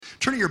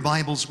Turn your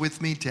Bibles with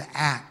me to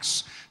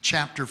Acts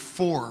chapter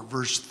 4,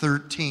 verse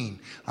 13.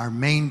 Our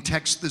main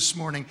text this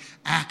morning,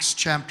 Acts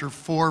chapter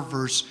 4,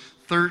 verse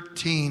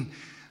 13.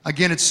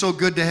 Again, it's so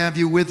good to have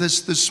you with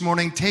us this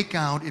morning. Take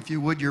out, if you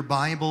would, your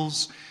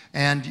Bibles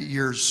and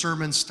your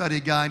sermon study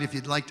guide if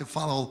you'd like to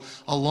follow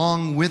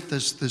along with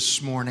us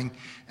this morning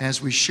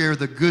as we share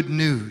the good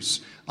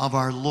news of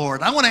our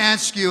Lord. I want to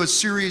ask you a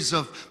series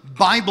of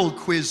Bible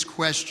quiz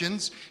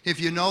questions. If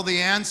you know the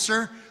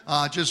answer,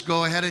 just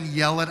go ahead and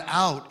yell it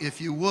out if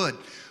you would.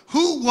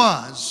 Who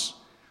was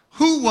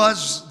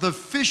the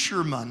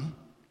fisherman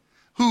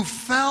who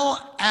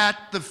fell at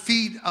the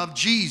feet of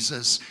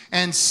Jesus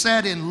and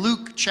said in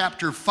Luke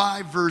chapter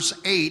 5 verse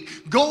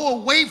 8, "Go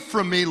away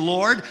from me,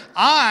 Lord,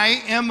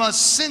 I am a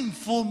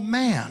sinful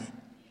man"?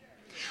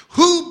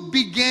 Who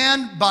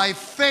began by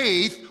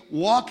faith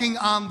walking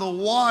on the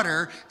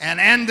water and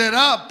ended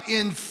up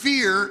in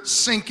fear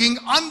sinking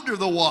under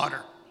the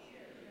water?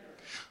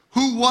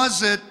 Who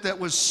was it that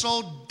was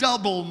so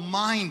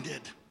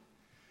double-minded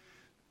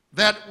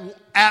that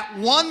at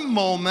one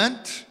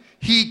moment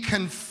he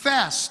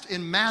confessed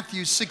in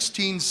Matthew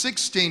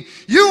 16:16,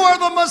 "You are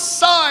the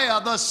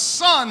Messiah, the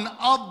Son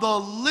of the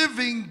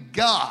living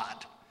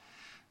God"?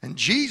 And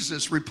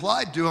Jesus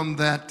replied to him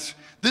that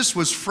this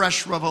was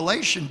fresh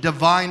revelation,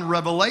 divine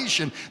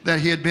revelation, that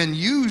he had been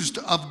used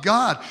of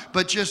God.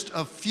 But just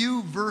a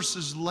few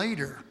verses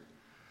later,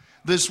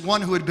 this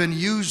one who had been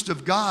used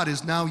of God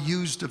is now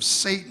used of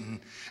Satan,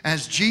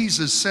 as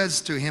Jesus says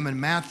to him in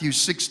Matthew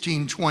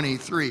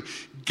 16:23,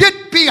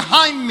 "Get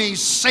behind me,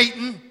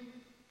 Satan,"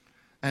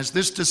 as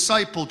this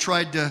disciple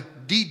tried to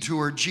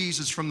detour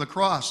Jesus from the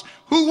cross.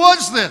 Who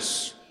was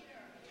this?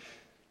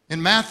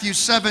 In Matthew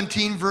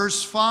 17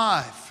 verse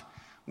 5,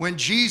 when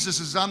Jesus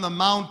is on the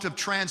Mount of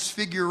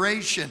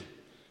Transfiguration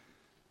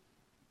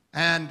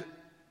and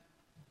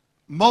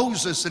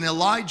Moses and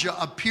Elijah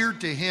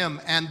appeared to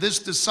him, and this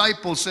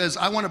disciple says,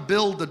 "I want to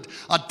build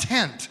a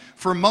tent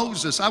for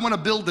Moses. I want to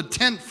build a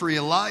tent for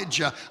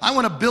Elijah. I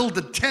want to build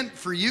a tent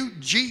for you,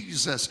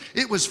 Jesus."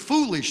 It was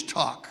foolish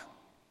talk,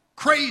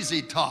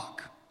 crazy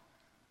talk.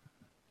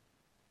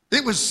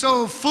 It was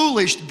so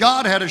foolish,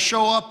 God had to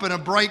show up in a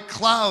bright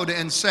cloud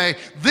and say,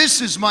 "This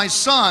is my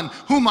son,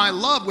 whom I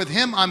love. With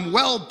him I'm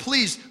well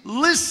pleased.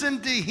 Listen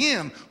to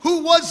him." Who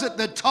was it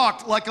that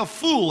talked like a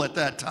fool at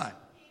that time?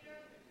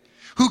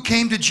 Who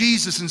came to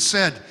Jesus and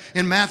said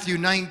in Matthew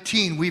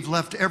 19, "We've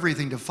left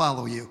everything to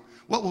follow you"?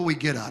 What will we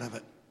get out of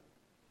it?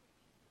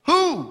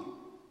 Who?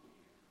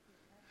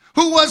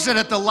 Who was it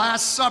at the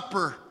Last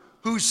Supper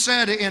who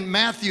said in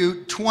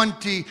Matthew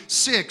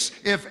 26,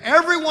 "If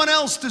everyone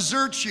else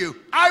deserts you,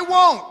 I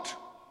won't"?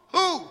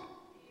 Who?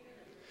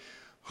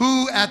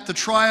 Who at the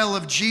trial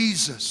of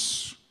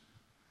Jesus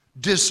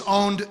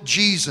disowned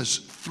Jesus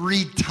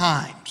 3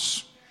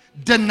 times,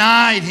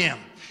 denied him?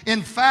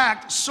 In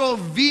fact, so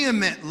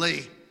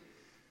vehemently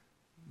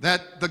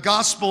that the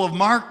Gospel of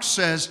Mark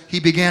says he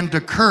began to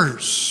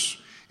curse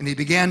and he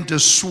began to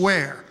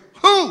swear.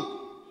 Who?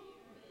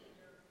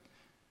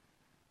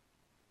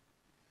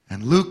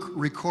 And Luke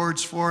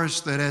records for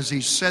us that as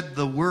he said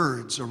the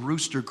words, a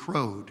rooster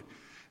crowed.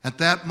 At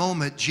that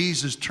moment,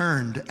 Jesus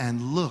turned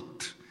and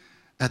looked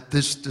at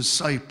this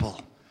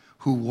disciple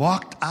who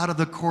walked out of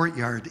the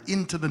courtyard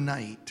into the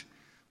night,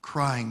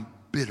 crying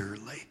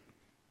bitterly,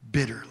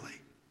 bitterly.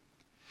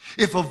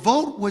 If a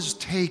vote was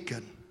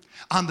taken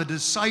on the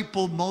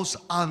disciple most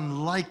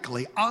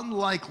unlikely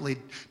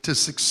to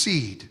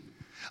succeed,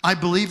 I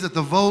believe that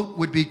the vote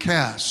would be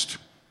cast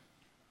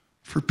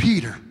for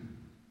Peter.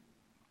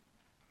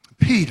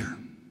 Peter,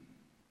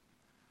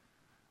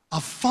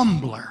 a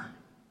fumbler.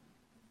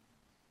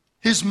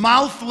 His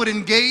mouth would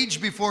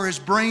engage before his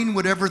brain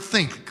would ever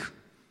think.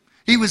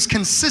 He was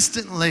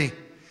consistently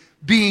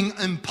being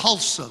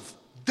impulsive,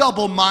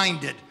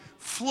 double-minded,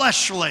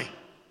 fleshly.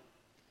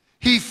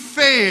 He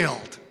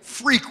failed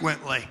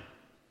frequently.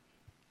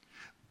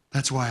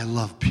 That's why I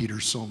love Peter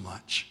so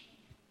much,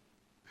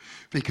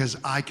 because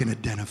I can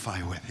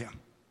identify with him.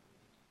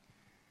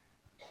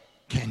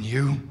 Can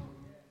you?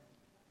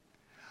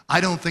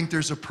 I don't think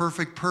there's a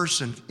perfect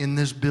person in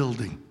this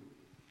building.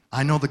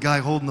 I know the guy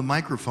holding the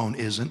microphone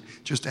isn't.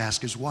 Just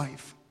ask his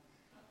wife.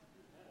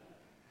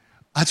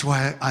 That's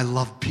why I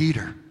love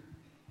Peter.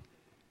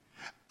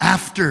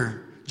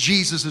 After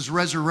Jesus'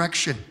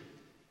 resurrection,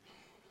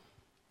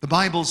 the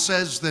Bible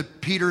says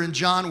that Peter and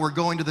John were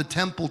going to the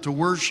temple to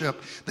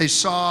worship. They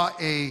saw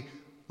a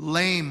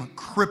lame,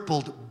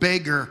 crippled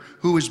beggar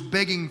who was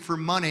begging for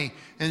money.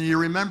 And you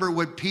remember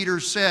what Peter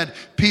said.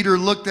 Peter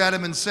looked at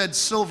him and said,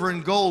 "Silver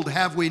and gold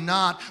have we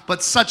not,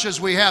 but such as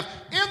we have.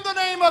 In the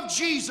name of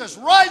Jesus,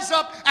 rise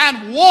up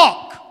and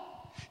walk."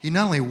 He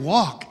not only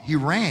walked, he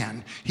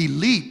ran, he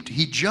leaped,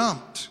 he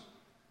jumped.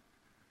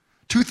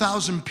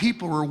 2,000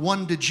 people were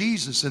won to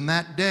Jesus in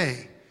that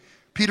day.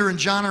 Peter and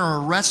John are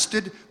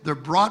arrested. They're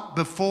brought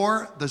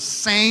before the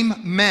same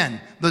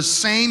men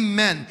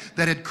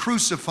that had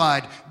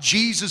crucified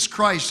Jesus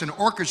Christ and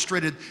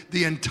orchestrated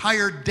the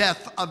entire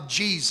death of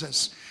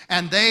Jesus.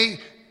 And they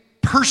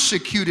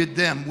persecuted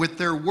them with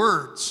their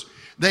words.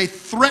 They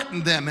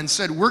threatened them and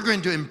said, we're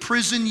going to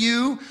imprison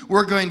you,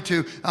 we're going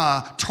to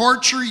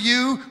torture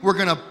you, we're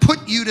going to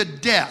put you to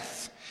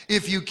death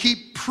if you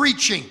keep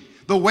preaching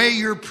the way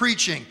you're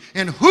preaching.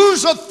 In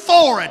whose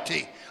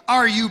authority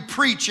are you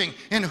preaching?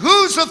 In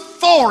whose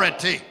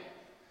authority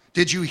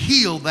did you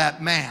heal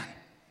that man?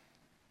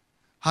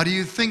 How do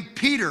you think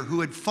Peter,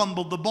 who had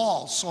fumbled the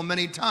ball so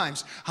many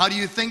times, how do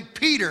you think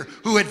Peter,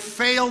 who had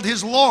failed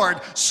his Lord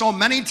so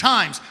many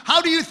times,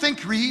 how do you think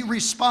he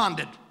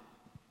responded?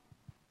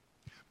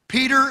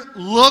 Peter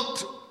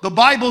looked, the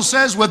Bible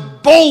says, with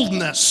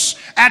boldness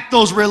at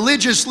those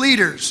religious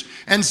leaders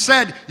and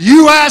said,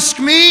 you ask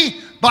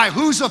me by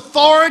whose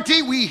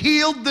authority we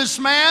healed this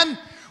man?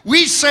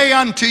 We say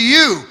unto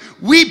you,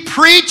 we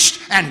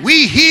preached and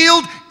we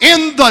healed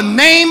in the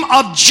name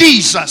of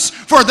Jesus.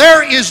 For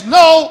there is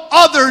no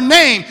other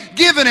name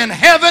given in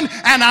heaven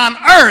and on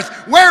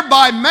earth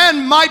whereby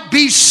men might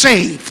be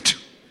saved.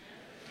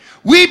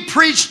 We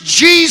preached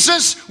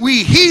Jesus,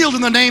 we healed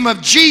in the name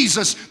of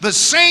Jesus, the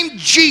same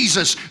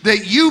Jesus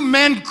that you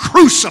men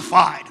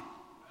crucified.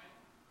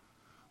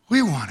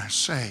 We want to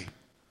say,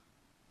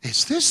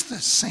 is this the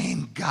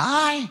same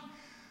guy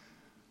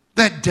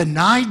that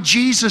denied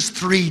Jesus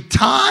 3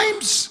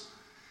 times?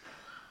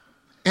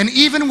 And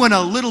even when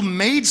a little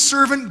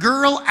maidservant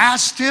girl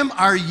asked him,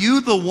 are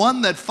you the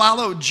one that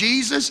followed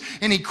Jesus?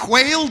 And he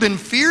quailed and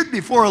feared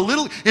before a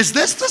little, is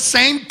this the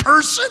same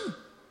person?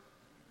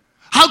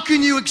 How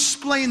can you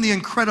explain the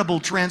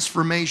incredible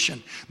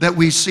transformation that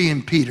we see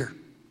in Peter?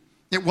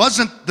 It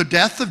wasn't the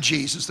death of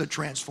Jesus that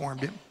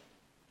transformed him.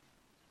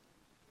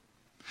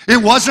 It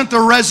wasn't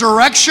the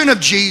resurrection of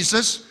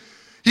Jesus.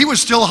 He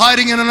was still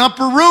hiding in an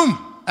upper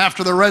room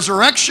after the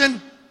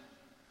resurrection.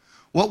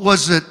 What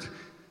was it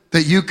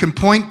that you can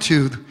point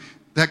to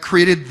that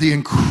created the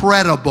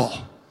incredible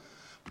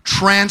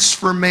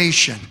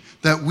transformation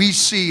that we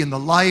see in the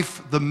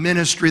life, the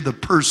ministry, the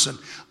person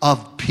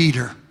of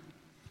Peter?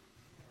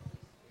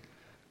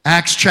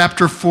 Acts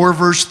chapter 4,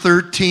 verse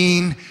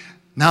 13.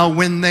 Now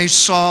when they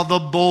saw the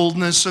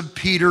boldness of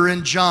Peter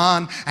and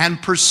John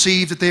and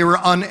perceived that they were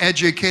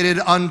uneducated,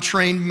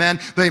 untrained men,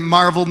 they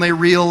marveled and they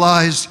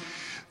realized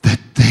that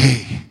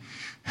they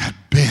had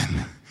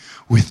been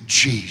with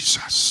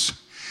Jesus.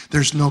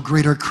 There's no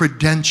greater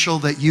credential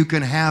that you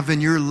can have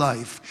in your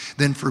life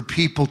than for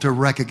people to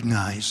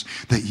recognize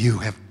that you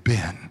have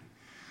been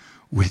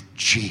with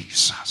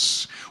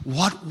Jesus.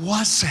 What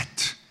was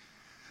it?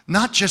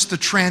 Not just the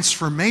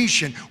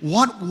transformation.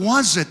 What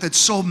was it that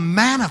so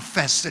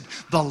manifested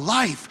the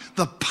life,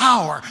 the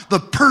power, the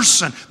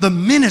person, the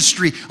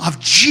ministry of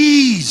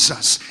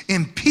Jesus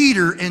in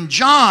Peter and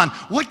John?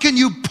 What can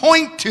you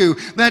point to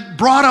that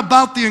brought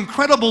about the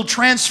incredible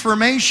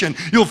transformation?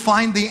 You'll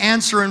find the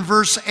answer in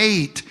verse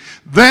 8.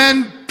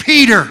 Then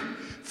Peter,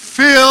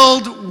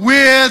 filled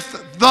with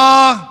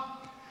the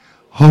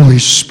Holy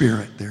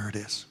Spirit. There it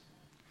is.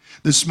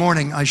 This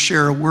morning I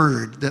share a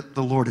word that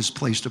the Lord has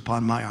placed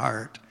upon my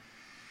heart.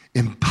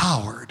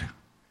 Empowered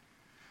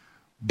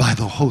by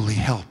the Holy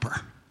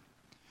Helper.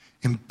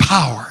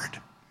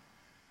 Empowered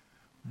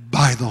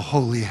by the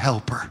Holy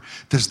Helper.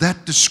 Does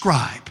that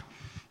describe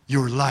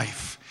your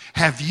life?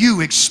 Have you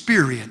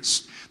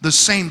experienced the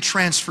same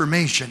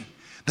transformation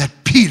that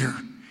Peter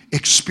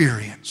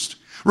experienced?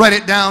 Write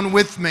it down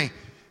with me.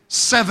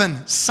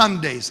 7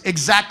 Sundays,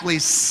 exactly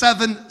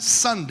 7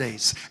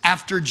 Sundays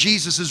after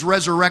Jesus'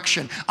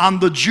 resurrection, on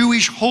the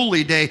Jewish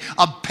holy day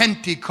of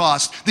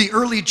Pentecost, the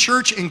early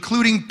church,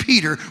 including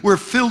Peter, were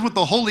filled with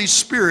the Holy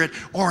Spirit,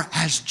 or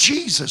as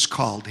Jesus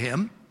called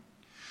him,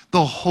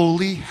 the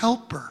Holy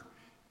Helper.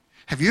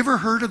 Have you ever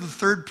heard of the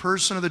third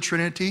person of the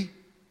Trinity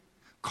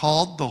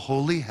called the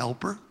Holy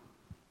Helper?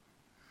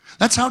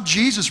 That's how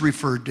Jesus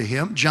referred to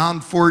him.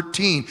 John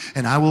 14,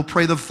 and I will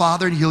pray the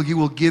Father, and he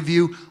will give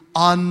you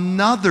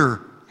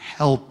another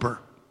helper,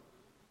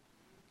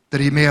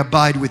 that he may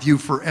abide with you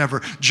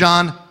forever.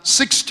 John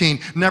 16,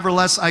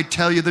 nevertheless I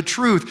tell you the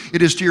truth.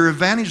 It is to your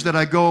advantage that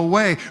I go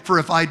away. For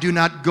if I do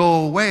not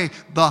go away,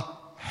 the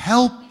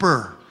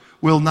helper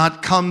will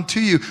not come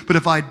to you. But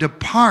if I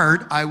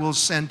depart, I will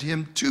send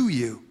him to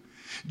you.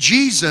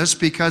 Jesus,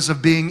 because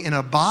of being in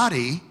a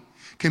body,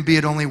 can be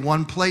at only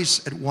one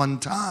place at one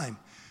time.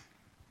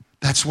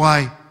 That's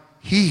why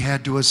he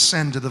had to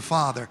ascend to the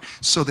Father,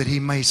 so that he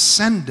may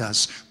send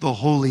us the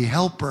Holy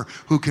Helper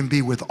who can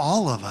be with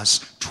all of us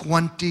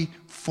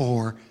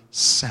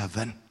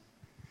 24/7.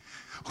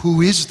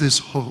 Who is this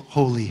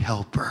Holy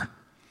Helper?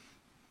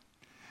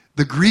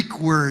 The Greek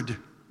word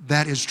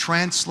that is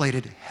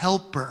translated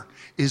helper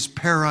is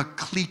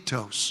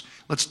parakletos.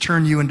 Let's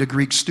turn you into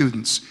Greek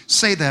students.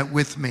 Say that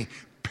with me.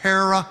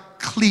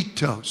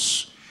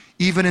 Parakletos.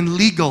 Even in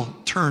legal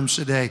terms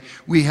today,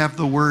 we have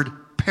the word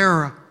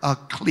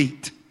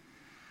paraclete.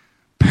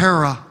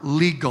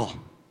 Paralegal.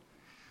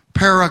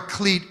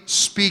 Paraclete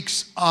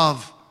speaks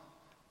of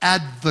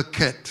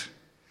advocate,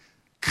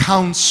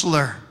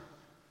 counselor,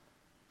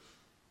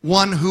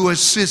 one who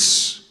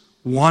assists,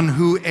 one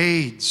who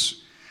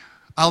aids.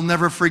 I'll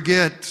never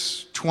forget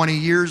 20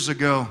 years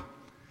ago,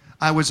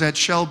 I was at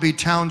Shelby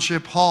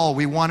Township Hall.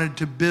 We wanted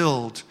to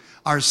build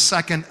our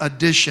second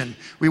edition.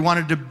 We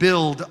wanted to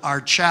build our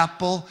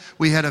chapel.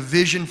 We had a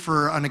vision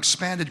for an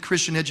expanded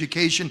Christian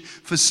education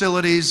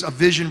facilities, a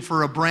vision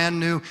for a brand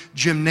new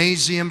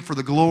gymnasium for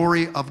the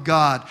glory of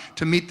God,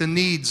 to meet the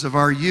needs of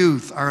our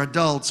youth, our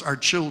adults, our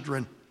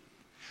children.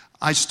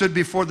 I stood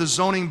before the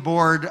zoning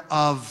board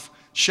of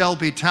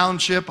Shelby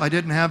Township. I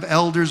didn't have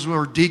elders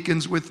or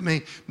deacons with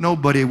me.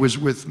 Nobody was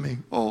with me.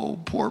 Oh,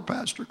 poor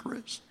Pastor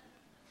Chris.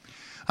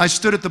 I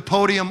stood at the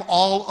podium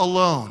all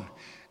alone,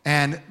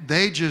 and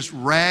they just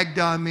ragged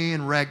on me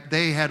and ragged.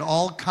 They had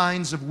all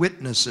kinds of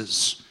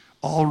witnesses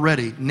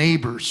already,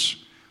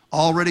 neighbors,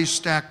 already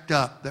stacked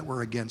up that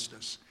were against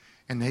us.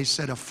 And they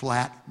said a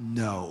flat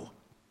no.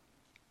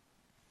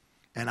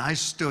 And I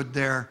stood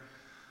there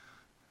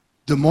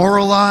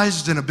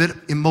demoralized and a bit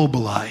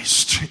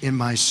immobilized in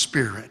my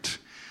spirit,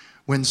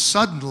 when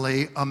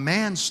suddenly a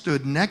man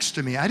stood next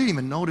to me. I didn't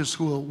even notice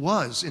who it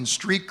was. In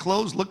street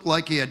clothes, looked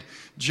like he had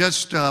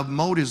just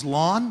mowed his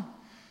lawn.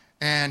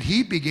 And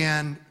he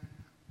began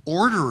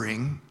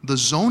ordering the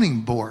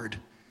zoning board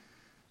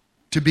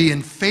to be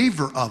in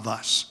favor of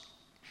us.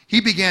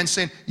 He began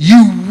saying,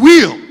 "You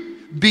will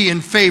be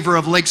in favor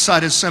of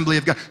Lakeside Assembly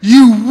of God.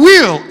 You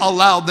will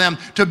allow them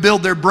to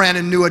build their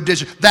brand new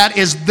addition. That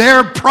is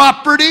their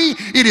property.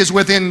 It is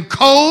within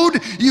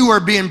code. You are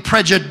being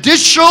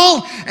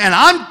prejudicial. And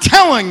I'm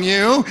telling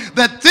you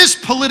that this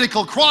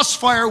political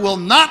crossfire will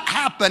not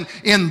happen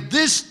in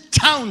this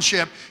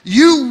township.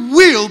 You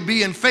will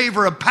be in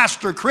favor of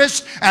Pastor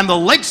Chris and the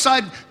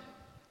Lakeside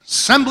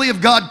Assembly of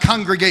God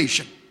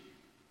congregation."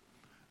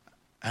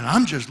 And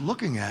I'm just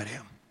looking at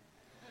him.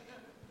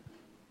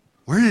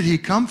 Where did he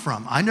come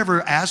from? I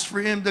never asked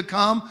for him to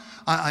come.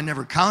 I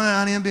never counted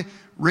on him.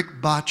 Rick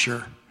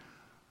Botcher,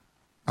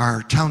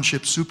 our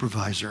township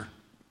supervisor,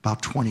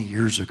 about 20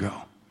 years ago.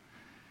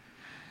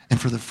 And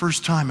for the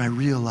first time, I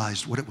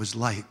realized what it was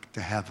like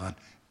to have an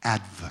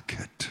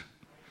advocate,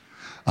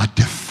 a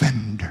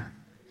defender.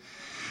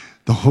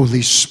 The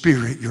Holy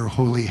Spirit, your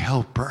holy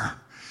helper.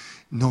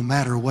 No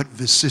matter what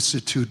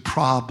vicissitude,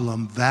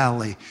 problem,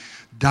 valley,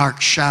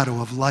 dark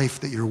shadow of life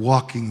that you're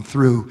walking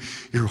through,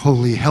 your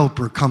holy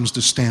helper comes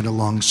to stand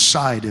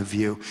alongside of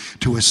you,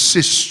 to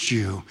assist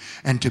you,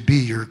 and to be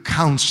your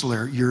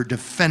counselor, your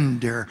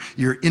defender,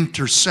 your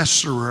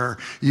intercessor,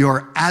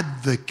 your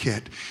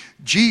advocate.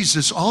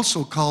 Jesus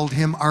also called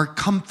him our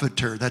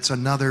comforter. That's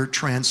another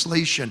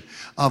translation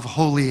of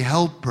holy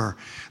helper.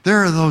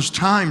 There are those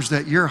times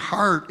that your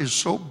heart is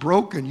so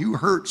broken, you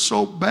hurt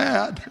so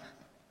bad.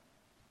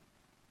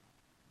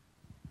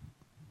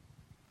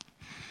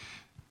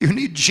 You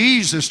need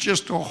Jesus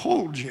just to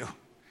hold you.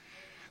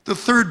 The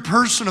third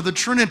person of the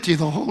Trinity,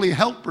 the Holy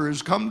Helper,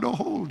 has come to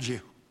hold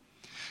you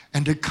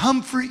and to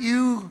comfort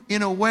you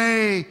in a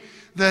way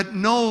that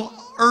no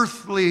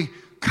earthly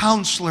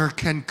counselor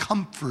can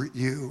comfort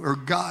you or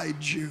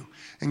guide you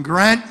and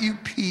grant you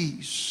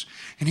peace.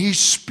 And he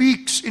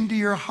speaks into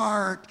your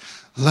heart.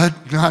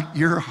 Let not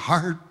your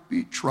heart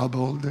be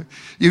troubled.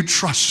 You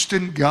trust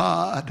in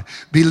God.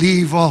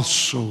 Believe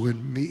also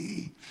in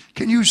me.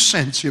 Can you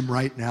sense him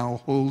right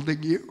now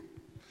holding you?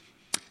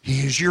 He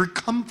is your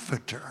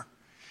comforter.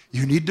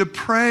 You need to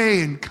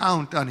pray and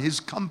count on his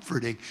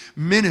comforting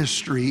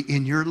ministry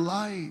in your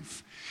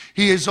life.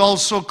 He is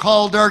also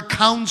called our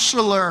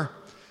counselor.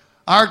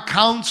 Our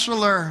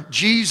counselor.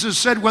 Jesus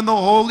said when the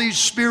Holy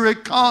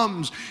Spirit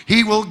comes,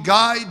 he will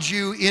guide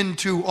you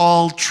into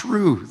all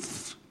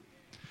truth.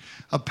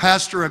 A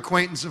pastor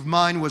acquaintance of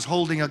mine was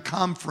holding a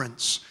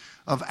conference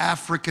of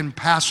African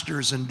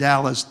pastors in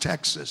Dallas,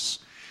 Texas.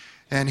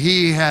 And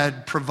he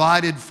had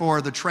provided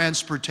for the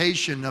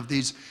transportation of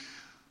these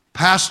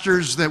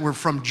pastors that were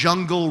from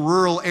jungle,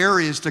 rural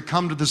areas to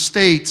come to the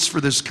States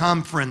for this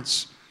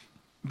conference.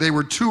 They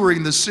were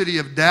touring the city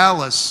of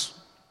Dallas.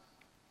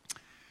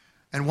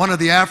 And one of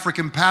the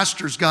African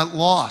pastors got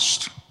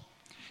lost.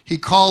 He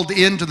called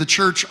into the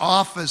church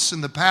office,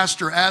 and the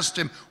pastor asked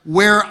him,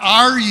 "Where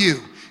are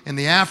you?" And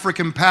the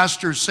African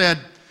pastor said,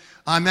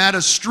 "I'm at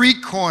a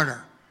street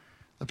corner."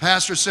 The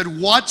pastor said,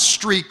 "What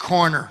street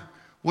corner?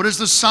 What does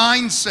the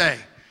sign say?"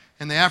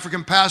 And the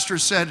African pastor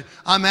said,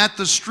 "I'm at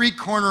the street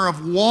corner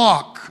of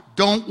walk,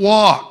 don't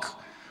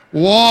walk.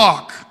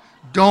 Walk,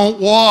 don't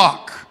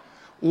walk.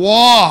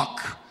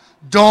 Walk,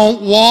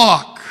 don't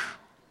walk."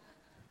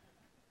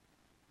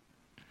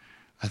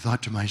 I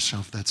thought to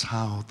myself, that's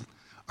how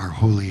our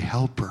holy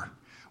helper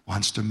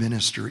wants to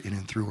minister in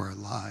and through our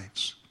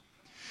lives.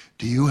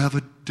 Do you have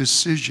a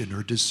decision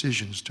or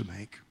decisions to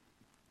make?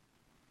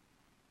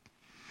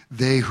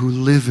 They who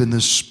live in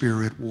the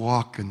Spirit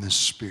walk in the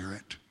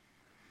Spirit.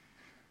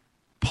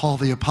 Paul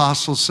the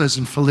Apostle says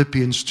in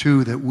Philippians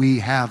 2 that we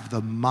have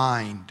the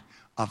mind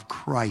of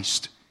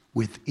Christ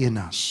within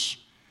us.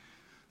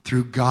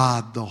 Through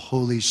God, the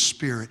Holy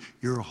Spirit,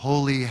 your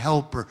holy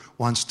helper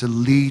wants to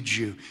lead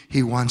you.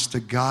 He wants to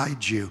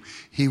guide you.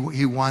 He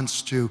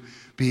wants to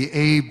be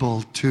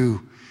able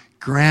to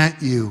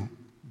grant you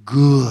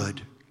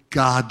good,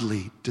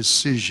 godly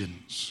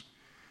decisions.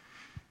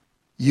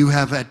 You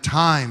have at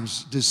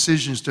times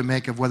decisions to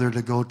make of whether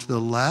to go to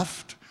the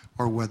left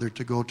or whether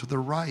to go to the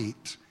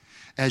right.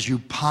 As you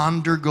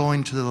ponder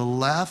going to the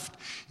left,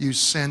 you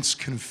sense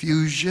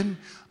confusion,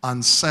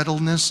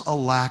 unsettledness, a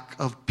lack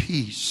of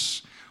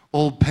peace.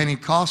 Old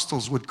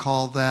Pentecostals would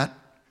call that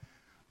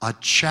a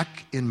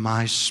check in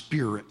my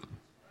spirit.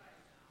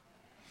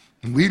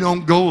 And we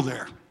don't go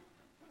there.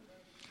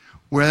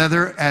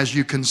 Whether as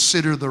you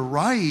consider the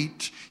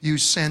right, you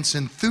sense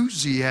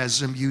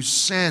enthusiasm, you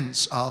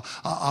sense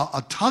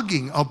a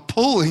tugging, a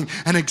pulling,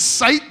 an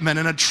excitement,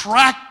 an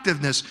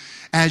attractiveness.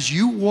 As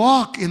you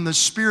walk in the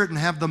Spirit and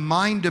have the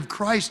mind of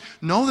Christ,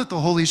 know that the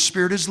Holy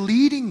Spirit is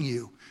leading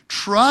you.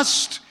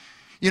 Trust.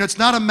 It's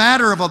not a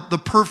matter of the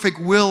perfect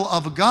will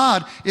of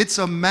God. It's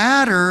a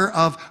matter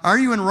of, are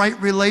you in right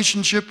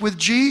relationship with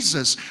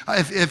Jesus?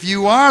 If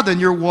you are, then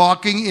you're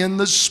walking in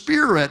the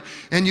Spirit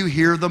and you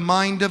hear the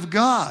mind of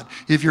God.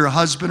 If your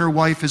husband or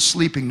wife is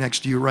sleeping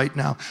next to you right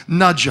now,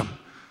 nudge them.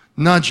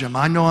 Nudge them.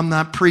 I know I'm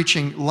not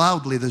preaching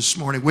loudly this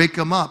morning. Wake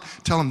them up.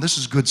 Tell them this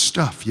is good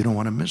stuff. You don't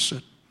want to miss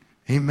it.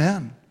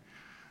 Amen.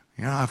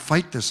 I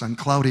fight this on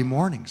cloudy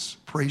mornings.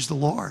 Praise the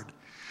Lord.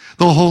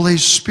 The Holy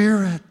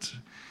Spirit.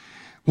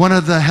 One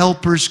of the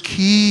helper's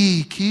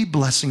key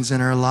blessings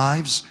in our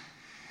lives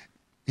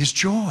is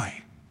joy.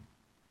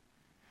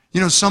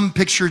 Some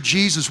picture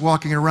Jesus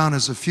walking around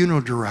as a funeral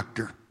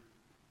director.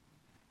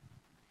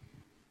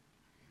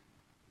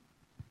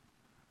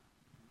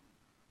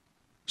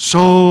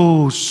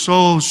 So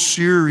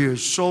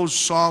serious, so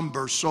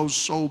somber, so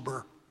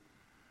sober.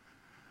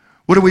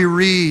 What do we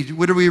read?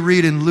 What do we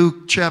read in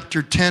Luke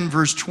chapter 10,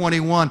 verse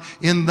 21?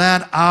 In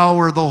that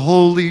hour, the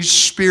Holy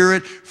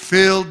Spirit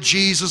filled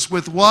Jesus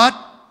with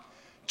what?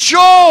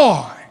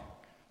 Joy.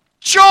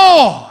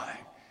 Joy.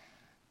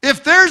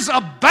 If there's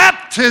a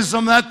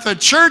baptism that the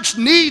church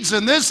needs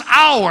in this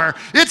hour,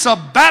 it's a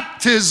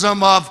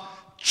baptism of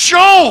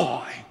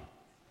joy.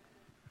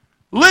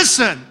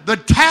 Listen, the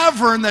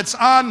tavern that's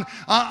on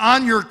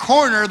your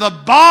corner, the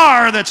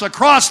bar that's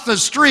across the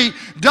street,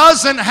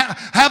 doesn't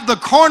have the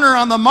corner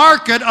on the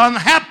market on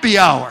happy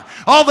hour.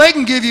 All they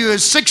can give you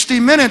is 60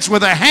 minutes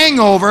with a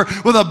hangover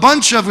with a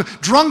bunch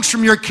of drunks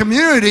from your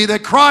community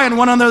that cry on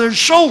one another's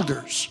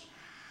shoulders.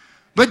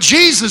 But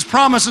Jesus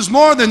promises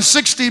more than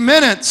 60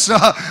 minutes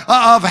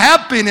of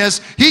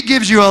happiness. He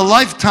gives you a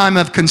lifetime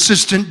of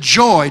consistent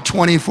joy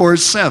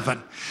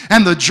 24/7.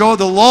 And the joy of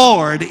the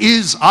Lord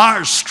is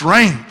our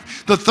strength.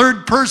 The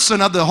third person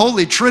of the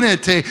Holy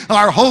Trinity,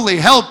 our Holy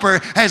Helper,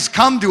 has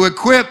come to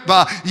equip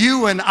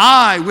you and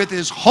I with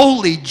His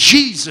holy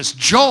Jesus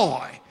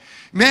joy.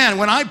 Man,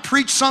 when I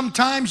preach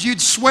sometimes, you'd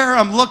swear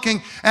I'm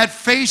looking at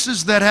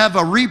faces that have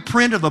a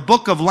reprint of the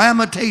book of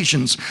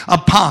Lamentations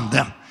upon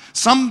them.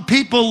 Some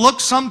people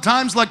look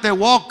sometimes like they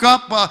woke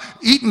up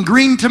eating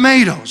green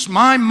tomatoes.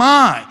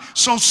 My,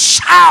 so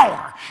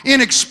sour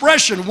in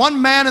expression.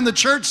 One man in the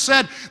church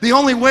said, the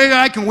only way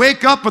I can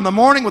wake up in the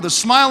morning with a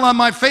smile on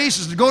my face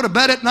is to go to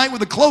bed at night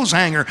with a clothes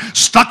hanger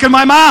stuck in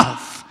my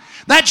mouth.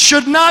 That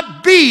should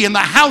not be in the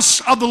house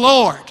of the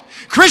Lord.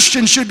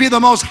 Christians should be the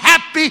most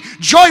happy,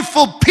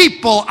 joyful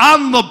people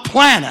on the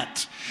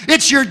planet.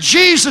 It's your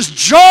Jesus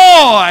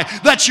joy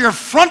that's your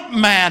front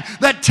man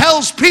that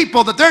tells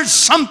people that there's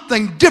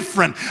something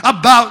different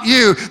about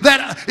you,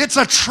 that it's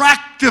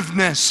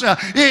attractiveness,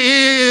 it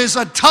is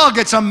a tug,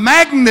 it's a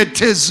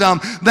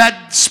magnetism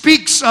that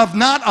speaks of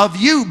not of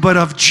you but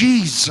of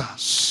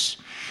Jesus.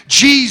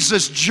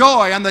 Jesus'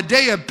 joy on the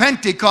day of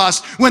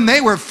Pentecost when they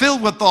were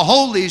filled with the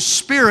Holy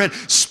Spirit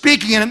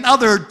speaking in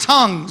other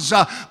tongues.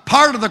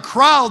 Part of the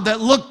crowd that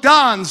looked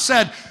on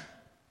said,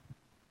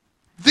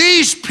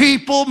 these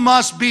people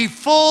must be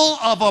full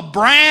of a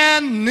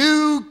brand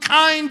new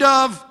kind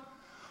of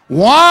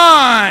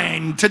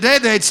wine. Today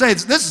they'd say,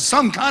 this is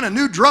some kind of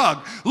new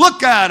drug.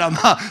 Look at them.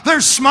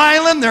 They're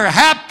smiling, they're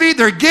happy,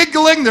 they're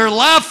giggling, they're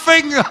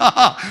laughing.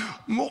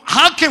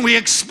 How can we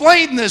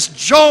explain this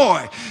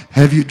joy?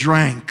 Have you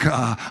drank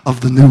of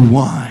the new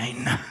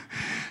wine?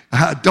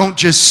 Don't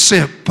just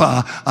sip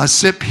a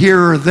sip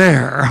here or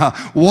there.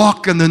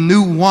 Walk in the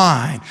new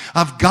wine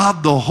of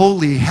God the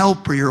Holy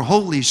Helper, your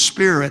Holy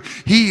Spirit.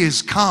 He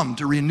is come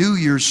to renew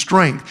your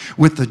strength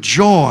with the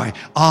joy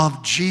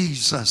of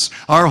Jesus.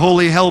 Our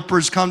Holy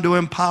Helpers come to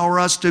empower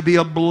us to be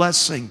a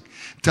blessing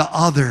to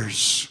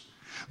others.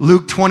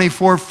 Luke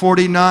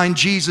 24:49,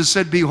 Jesus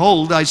said,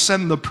 behold, I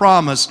send the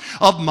promise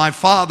of my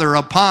Father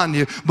upon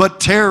you, but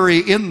tarry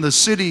in the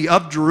city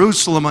of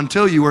Jerusalem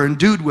until you are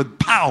endued with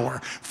power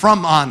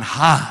from on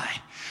high.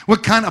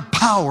 What kind of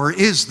power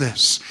is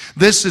this?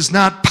 This is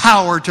not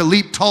power to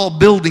leap tall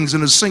buildings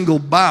in a single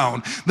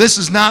bound. This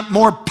is not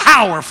more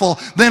powerful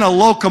than a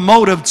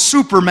locomotive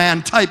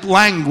Superman type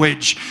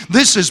language.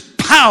 This is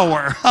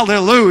power,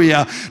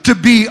 hallelujah, to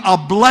be a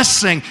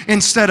blessing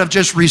instead of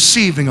just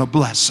receiving a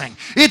blessing.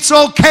 It's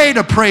okay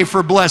to pray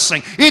for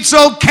blessing. It's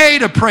okay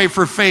to pray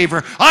for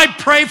favor. I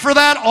pray for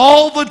that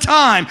all the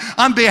time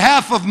on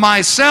behalf of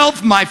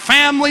myself, my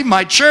family,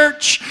 my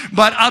church.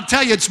 But I'll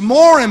tell you, it's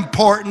more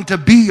important to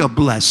be a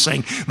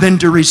blessing than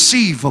to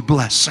receive a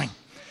blessing.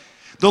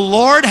 The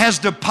Lord has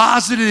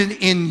deposited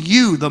in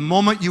you the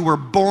moment you were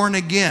born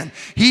again.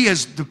 He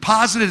has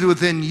deposited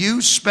within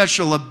you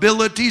special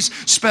abilities,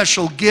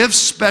 special gifts,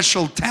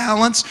 special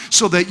talents,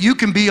 so that you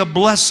can be a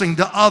blessing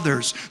to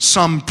others.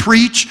 Some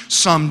preach,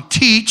 some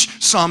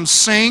teach, some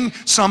sing,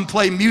 some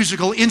play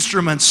musical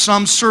instruments,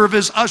 some serve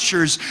as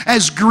ushers,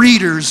 as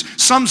greeters,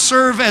 some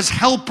serve as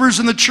helpers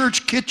in the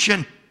church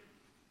kitchen.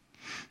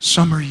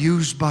 Some are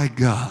used by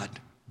God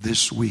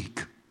this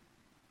week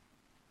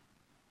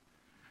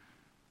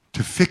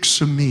to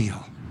fix a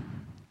meal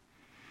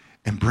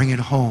and bring it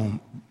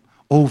home,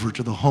 over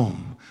to the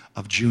home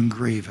of June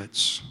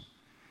Gravitz.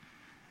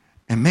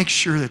 And make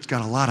sure that it's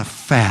got a lot of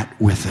fat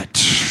with it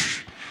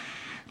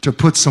to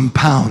put some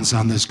pounds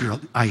on this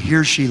girl. I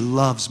hear she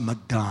loves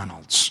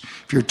McDonald's.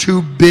 If you're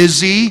too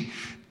busy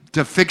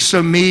to fix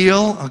a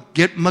meal,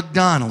 get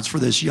McDonald's for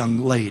this young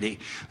lady.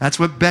 That's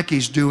what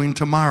Becky's doing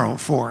tomorrow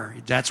for her.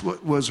 That's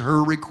what was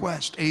her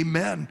request.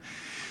 Amen.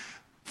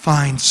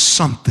 Find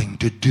something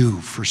to do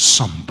for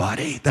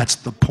somebody. That's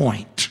the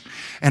point.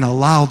 And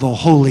allow the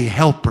Holy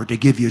Helper to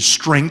give you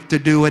strength to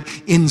do it,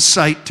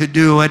 insight to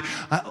do it.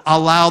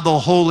 Allow the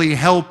Holy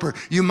Helper.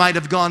 You might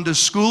have gone to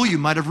school. You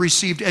might have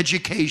received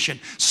education.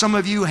 Some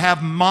of you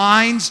have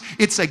minds.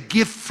 It's a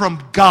gift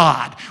from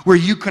God where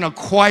you can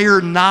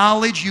acquire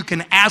knowledge. You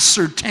can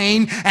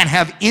ascertain and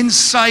have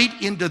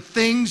insight into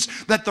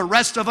things that the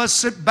rest of us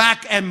sit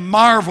back and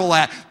marvel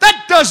at.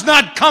 That does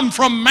not come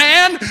from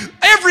man.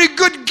 Every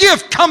good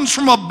gift comes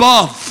from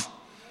above.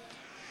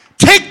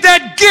 Take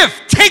that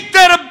gift, take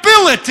that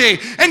ability,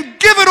 and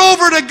give it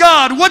over to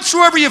God.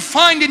 Whatsoever you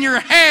find in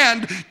your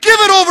hand, give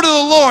it over to the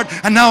Lord.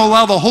 And now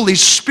allow the Holy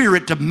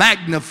Spirit to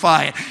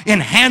magnify it,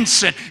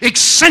 enhance it,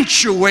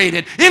 accentuate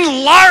it,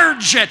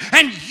 enlarge it,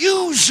 and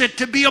use it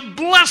to be a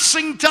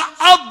blessing to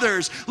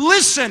others.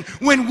 Listen,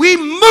 when we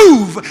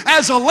move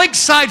as a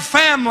Lakeside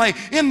family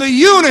in the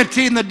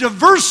unity and the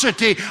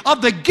diversity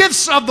of the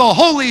gifts of the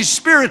Holy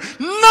Spirit,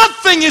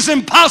 nothing is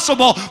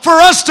impossible for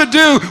us to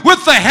do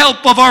with the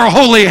help of our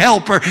Holy Helper.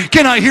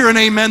 Can I hear an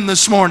amen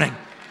this morning?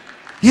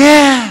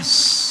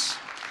 Yes.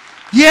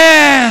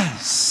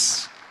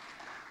 Yes.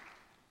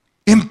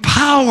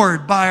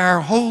 Empowered by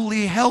our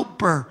Holy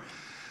Helper.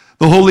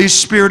 The Holy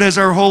Spirit as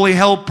our Holy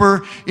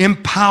Helper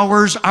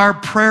empowers our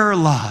prayer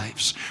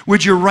lives.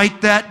 Would you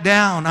write that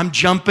down? I'm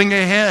jumping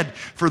ahead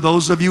for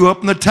those of you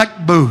up in the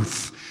tech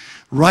booth.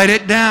 Write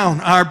it down.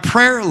 Our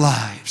prayer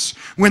lives.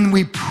 When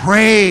we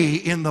pray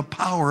in the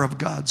power of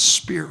God's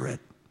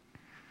Spirit,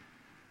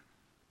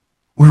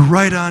 we're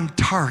right on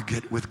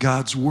target with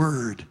God's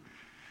Word,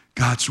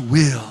 God's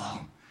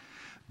will,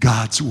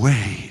 God's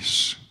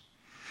ways.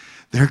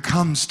 There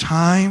comes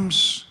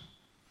times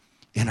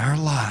in our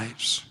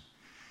lives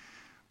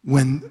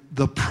when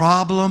the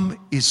problem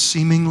is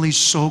seemingly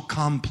so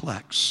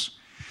complex.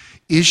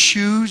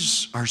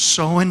 Issues are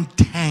so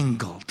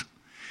entangled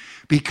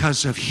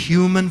because of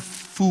human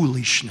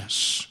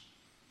foolishness.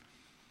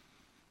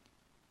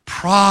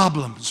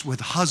 Problems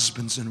with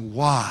husbands and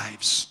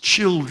wives,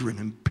 children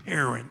and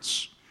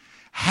parents,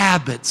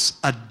 habits,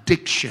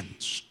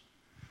 addictions.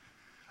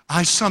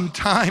 I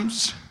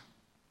sometimes,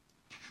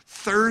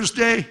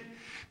 Thursday,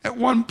 at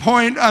one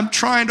point, I'm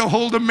trying to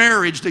hold a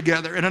marriage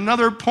together. At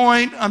another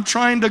point, I'm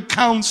trying to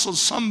counsel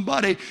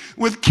somebody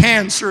with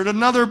cancer. At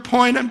another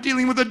point, I'm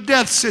dealing with a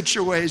death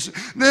situation.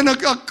 Then a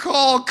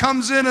call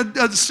comes in,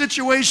 a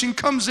situation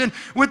comes in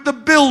with the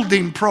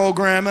building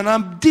program, and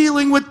I'm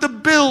dealing with the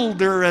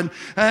builder and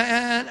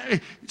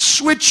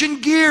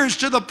switching gears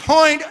to the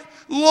point,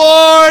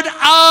 Lord,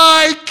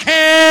 I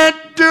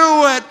can't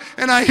do it.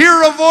 And I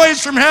hear a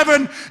voice from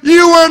heaven,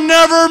 you were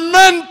never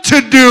meant to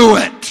do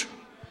it.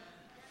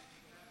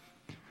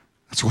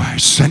 That's why I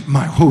sent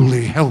my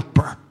Holy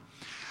Helper.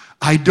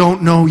 I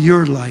don't know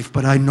your life,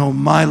 but I know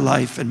my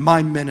life and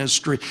my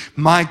ministry,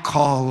 my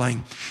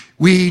calling.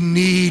 We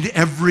need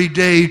every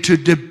day to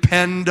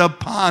depend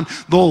upon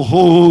the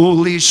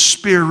Holy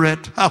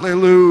Spirit.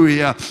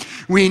 Hallelujah.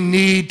 We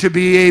need to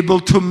be able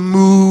to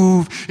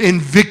move in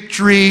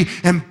victory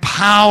and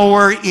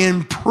power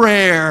in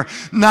prayer,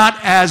 not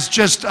as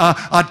just a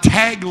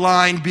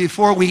tagline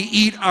before we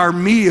eat our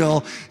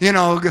meal. You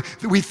know,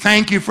 we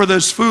thank you for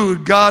this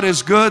food. God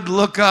is good.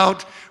 Look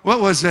out. What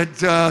was it?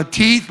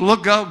 Teeth.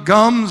 Look out.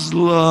 Gums.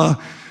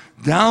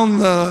 Down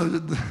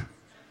the...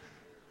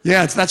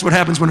 Yeah, that's what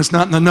happens when it's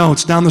not in the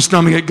notes. Down the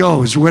stomach it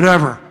goes, or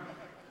whatever.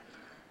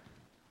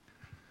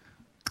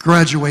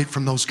 Graduate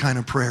from those kind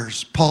of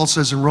prayers. Paul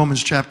says in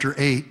Romans chapter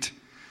 8,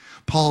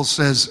 Paul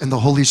says, and the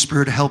Holy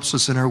Spirit helps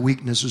us in our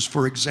weaknesses.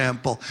 For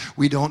example,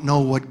 we don't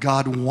know what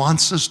God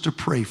wants us to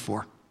pray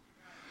for.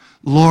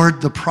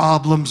 Lord, the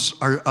problems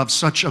are of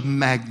such a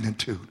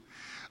magnitude.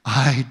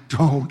 I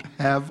don't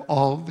have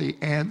all the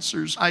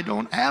answers. I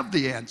don't have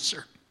the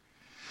answer.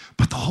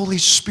 But the Holy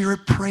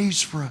Spirit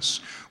prays for us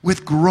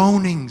with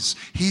groanings.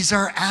 He's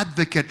our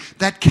advocate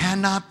that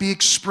cannot be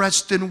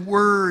expressed in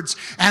words.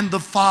 And the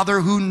Father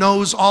who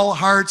knows all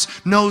hearts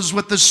knows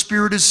what the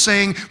Spirit is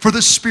saying. For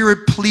the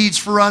Spirit pleads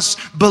for us,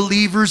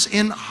 believers,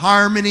 in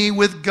harmony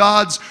with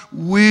God's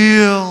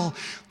will.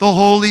 the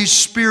Holy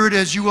Spirit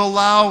as you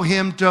allow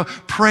Him to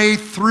pray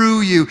through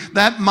you.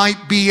 That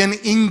might be in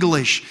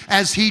English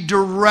as He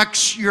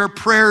directs your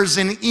prayers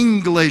in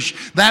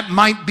English. That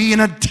might be in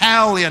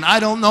Italian. I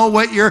don't know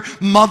what your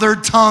mother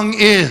tongue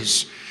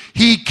is.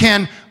 He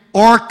can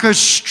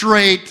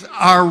orchestrate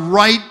our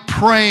right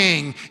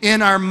praying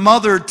in our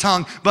mother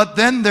tongue. But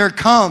then there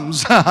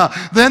comes, the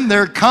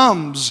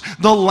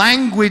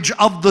language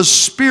of the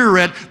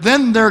Spirit.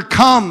 Then there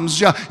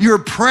comes your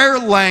prayer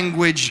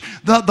language.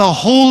 The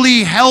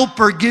Holy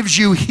Helper gives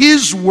you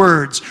His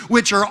words,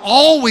 which are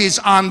always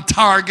on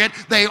target.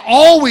 They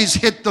always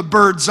hit the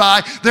bird's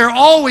eye. They're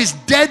always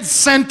dead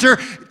center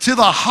to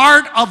the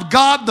heart of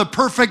God, the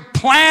perfect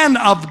plan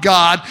of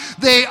God.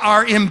 They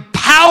are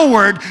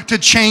empowered to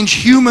change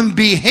human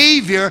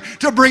behavior,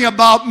 to bring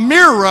about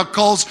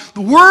miracles.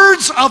 The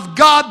words of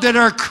God that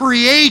are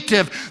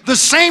creative, the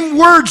same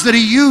words that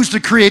He used to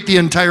create the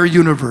entire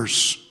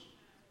universe.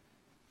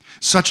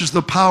 Such is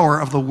the power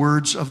of the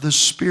words of the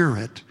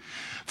Spirit.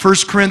 1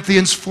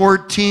 Corinthians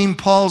 14,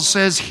 Paul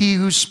says, he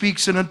who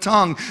speaks in a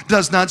tongue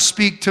does not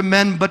speak to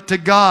men but to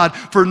God,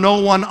 for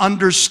no one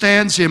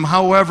understands him.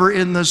 However,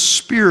 in the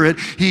Spirit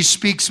he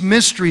speaks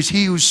mysteries.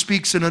 He who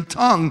speaks in a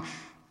tongue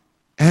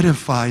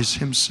edifies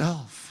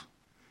himself.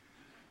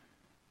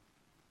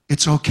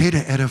 It's okay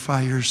to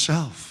edify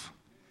yourself.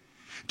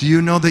 Do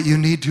you know that you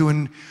need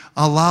to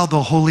allow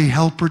the Holy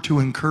Helper to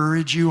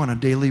encourage you on a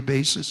daily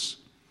basis?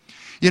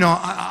 You know,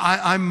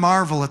 I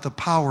marvel at the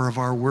power of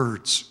our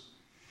words.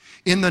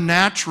 In the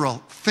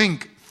natural,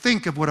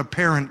 think of what a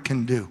parent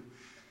can do.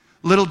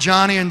 Little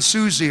Johnny and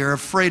Susie are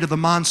afraid of the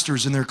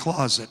monsters in their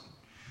closet.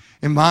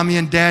 And Mommy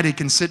and Daddy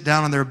can sit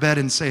down on their bed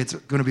and say, it's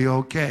going to be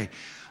okay.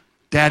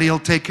 Daddy will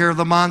take care of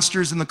the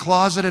monsters in the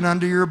closet and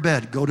under your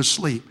bed. Go to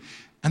sleep.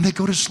 And they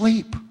go to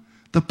sleep.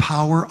 The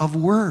power of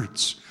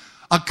words.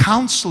 A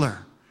counselor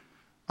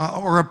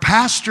or a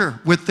pastor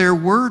with their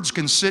words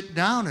can sit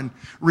down and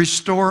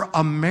restore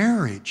a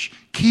marriage,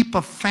 keep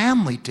a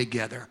family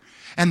together.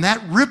 And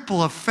that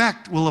ripple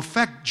effect will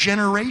affect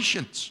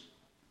generations.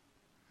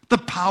 The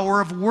power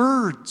of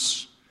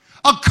words.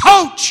 A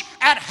coach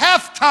at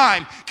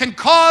halftime can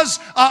cause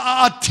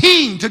a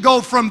team to go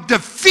from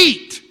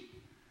defeat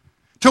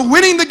to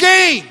winning the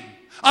game.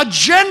 A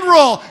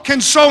general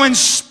can so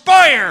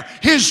inspire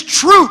his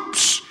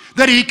troops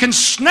that he can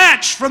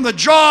snatch from the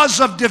jaws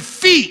of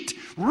defeat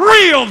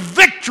real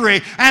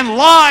victory, and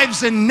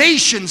lives and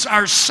nations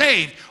are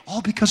saved.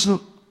 All because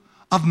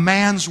of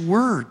man's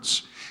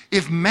words.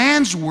 If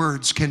man's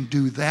words can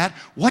do that,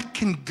 what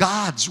can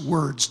God's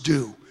words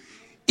do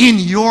in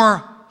your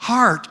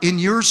heart, in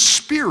your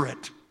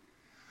spirit?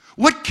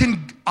 What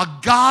can a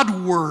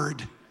God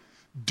word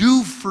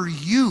do for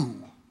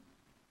you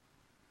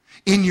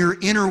in your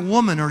inner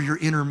woman or your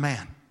inner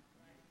man?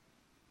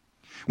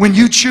 When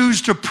you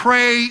choose to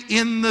pray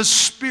in the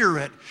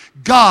Spirit,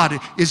 God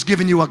is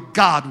giving you a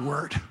God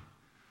word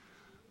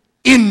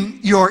in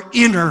your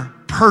inner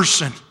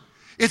person.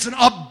 It's an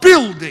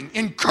upbuilding,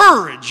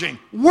 encouraging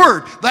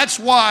word. That's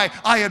why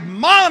I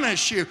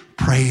admonish you,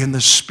 pray in the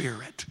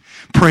Spirit.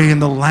 Pray in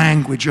the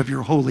language of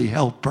your Holy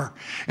Helper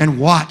and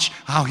watch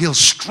how He'll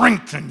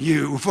strengthen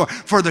you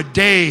for the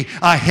day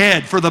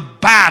ahead, for the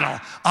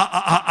battle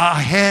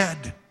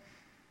ahead.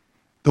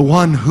 The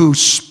one who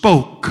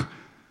spoke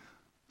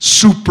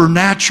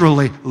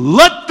supernaturally,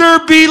 let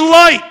there be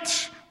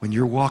light. When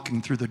you're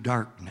walking through the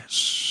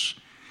darkness,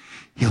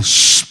 He'll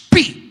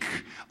speak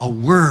a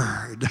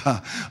word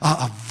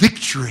of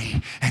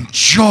victory and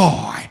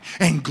joy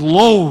and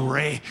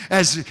glory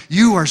as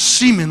you are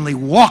seemingly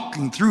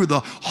walking through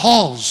the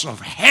halls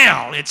of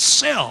hell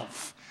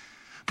itself.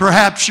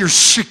 Perhaps you're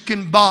sick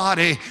in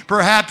body.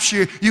 Perhaps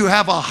you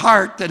have a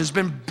heart that has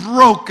been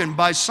broken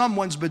by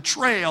someone's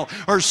betrayal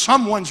or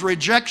someone's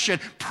rejection.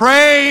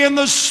 Pray in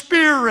the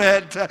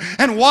Spirit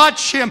and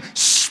watch Him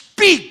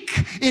speak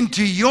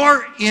into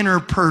your inner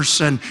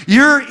person,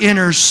 your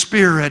inner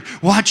spirit.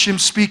 Watch Him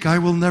speak. I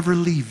will never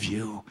leave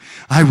you.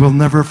 I will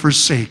never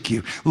forsake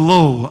you.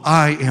 Lo,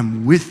 I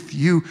am with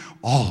you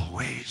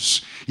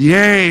always.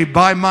 Yea,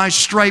 by my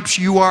stripes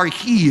you are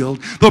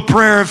healed. The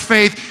prayer of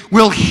faith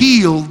will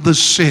heal the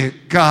sick.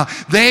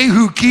 They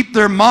who keep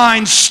their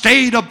minds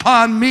stayed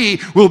upon me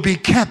will be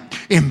kept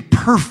in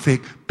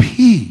perfect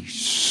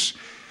peace.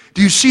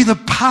 Do you see the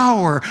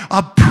power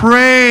of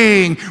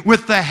praying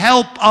with the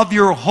help of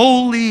your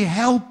Holy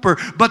Helper?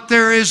 But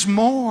there is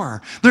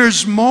more.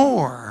 There's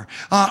more.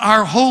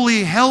 Our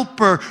Holy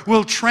Helper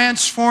will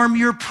transform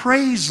your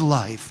praise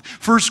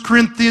life. 1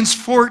 Corinthians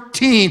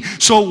 14.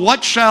 So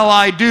what shall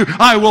I do?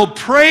 I will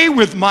pray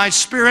with my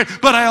spirit,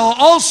 but I'll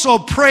also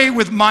pray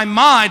with my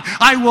mind.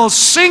 I will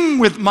sing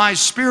with my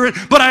spirit,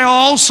 but I'll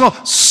also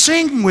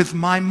sing with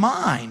my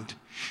mind.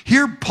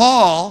 Here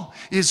Paul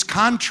is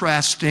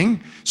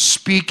contrasting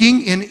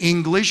speaking in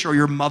English or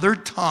your mother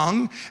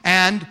tongue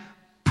and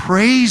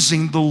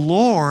praising the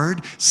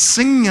Lord,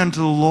 singing unto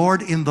the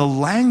Lord in the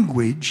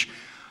language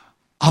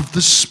of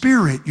the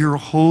Spirit, your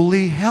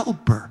Holy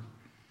Helper.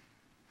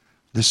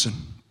 Listen,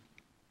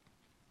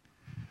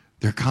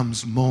 there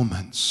comes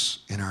moments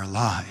in our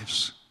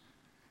lives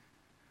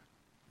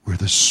where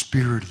the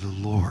Spirit of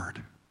the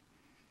Lord,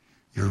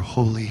 your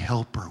holy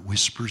helper,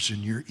 whispers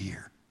in your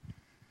ear,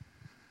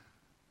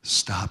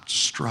 stop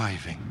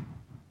striving,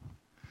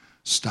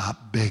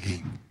 stop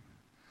begging,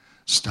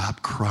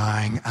 stop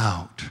crying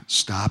out,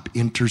 stop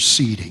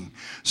interceding,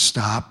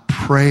 stop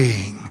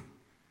praying.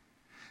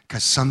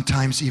 Because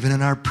sometimes even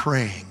in our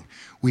praying,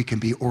 we can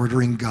be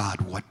ordering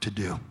God what to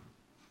do.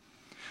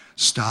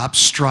 Stop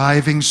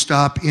striving,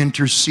 stop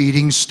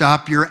interceding,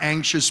 stop your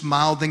anxious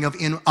mouthing of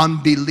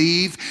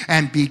unbelief,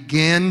 and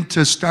begin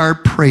to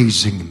start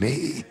praising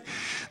me.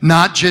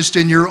 Not just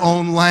in your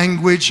own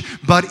language,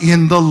 but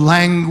in the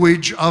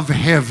language of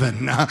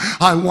heaven.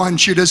 I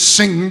want you to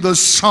sing the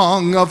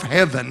song of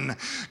heaven.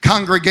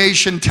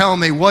 Congregation, tell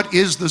me, what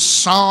is the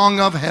song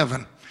of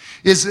heaven?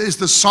 Is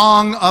the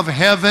song of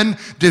heaven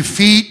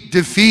defeat,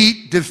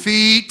 defeat,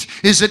 defeat?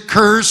 Is it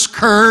curse,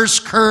 curse,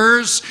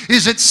 curse?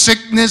 Is it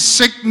sickness,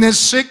 sickness,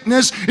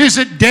 sickness? Is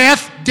it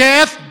death,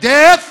 death,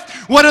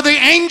 death? What are the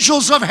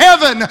angels of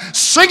heaven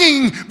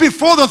singing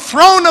before the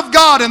throne of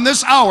God in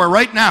this hour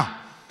right now?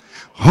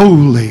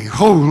 Holy,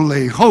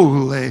 holy,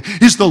 holy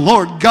is the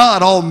Lord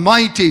God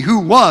Almighty, who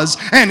was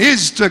and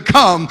is to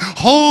come.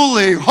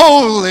 Holy,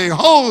 holy,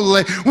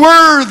 holy,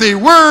 worthy,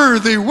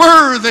 worthy,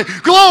 worthy.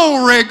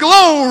 Glory,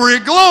 glory,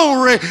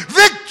 glory.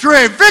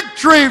 Victory,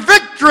 victory,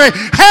 victory.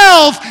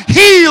 Health,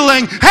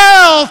 healing,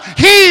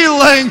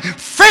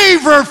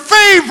 favor,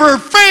 favor,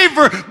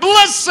 favor.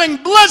 Blessing,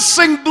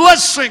 blessing,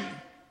 blessing.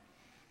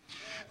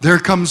 There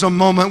comes a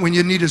moment when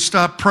you need to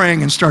stop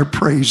praying and start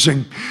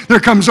praising. There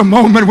comes a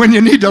moment when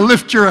you need to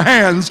lift your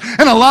hands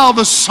and allow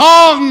the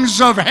songs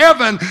of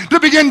heaven to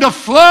begin to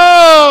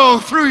flow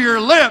through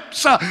your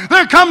lips.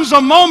 There comes a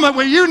moment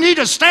where you need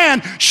to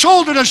stand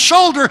shoulder to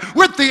shoulder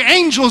with the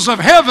angels of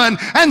heaven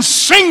and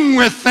sing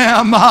with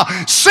them.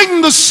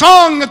 Sing the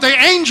song that the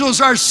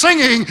angels are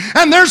singing,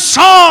 and their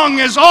song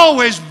is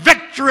always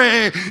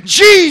victory.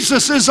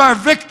 Jesus is our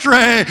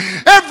victory.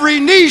 Every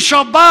knee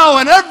shall bow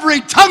and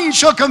every tongue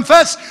shall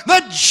confess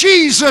that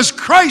Jesus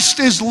Christ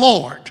is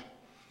Lord.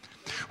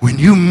 When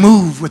you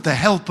move with the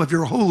help of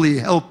your holy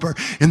helper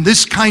in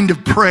this kind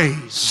of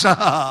praise,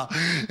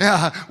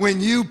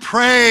 when you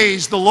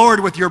praise the Lord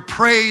with your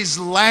praise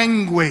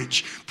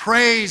language,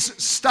 praise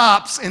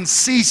stops and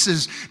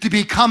ceases to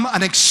become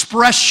an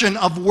expression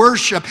of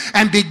worship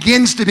and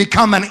begins to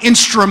become an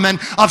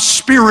instrument of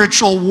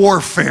spiritual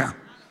warfare.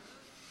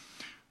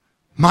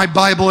 My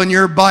Bible and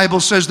your Bible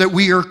says that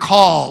we are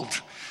called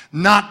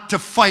not to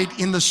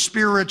fight in the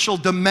spiritual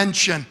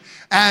dimension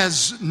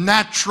as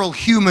natural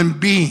human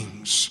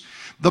beings.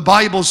 The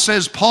Bible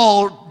says,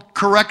 Paul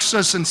corrects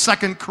us in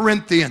 2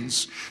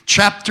 Corinthians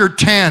chapter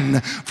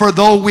 10, for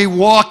though we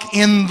walk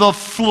in the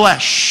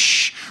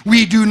flesh,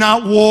 we do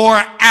not war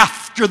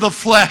after the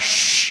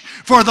flesh.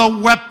 For the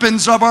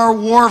weapons of our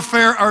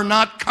warfare are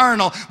not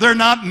carnal. They're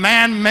not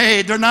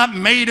man-made. They're not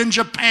made in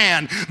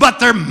Japan. But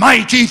they're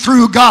mighty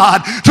through God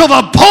to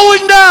the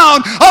pulling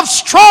down of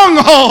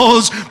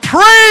strongholds.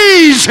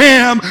 Praise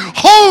Him.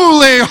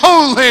 Holy,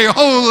 holy,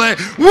 holy.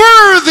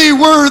 Worthy,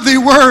 worthy,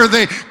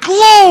 worthy.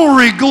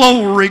 Glory,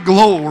 glory,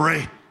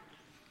 glory.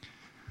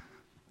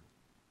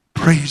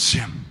 Praise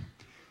Him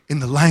in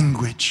the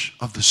language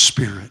of the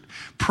Spirit.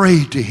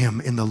 Pray to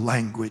Him in the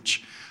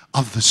language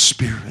of the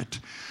Spirit.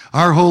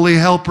 Our holy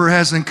helper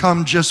hasn't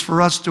come just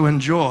for us to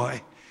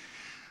enjoy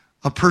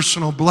a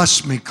personal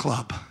bless me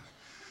club,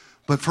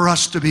 but for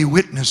us to be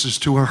witnesses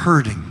to a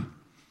hurting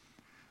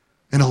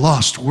in a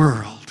lost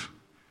world.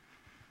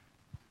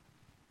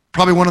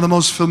 Probably one of the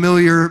most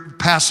familiar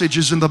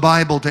passages in the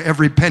Bible to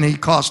every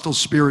Pentecostal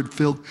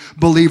Spirit-filled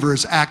believer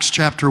is Acts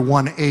chapter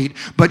 1:8.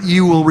 But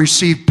you will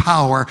receive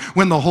power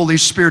when the Holy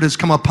Spirit has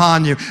come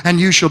upon you, and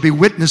you shall be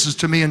witnesses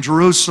to me in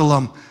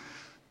Jerusalem,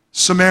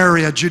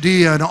 Samaria,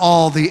 Judea, and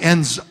all the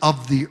ends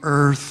of the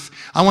earth.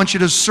 I want you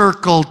to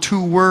circle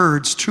two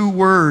words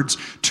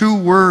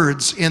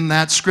in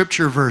that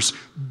scripture verse.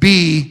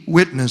 Be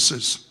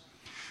witnesses.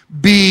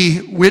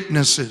 Be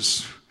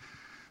witnesses.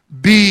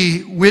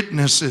 Be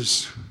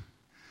witnesses.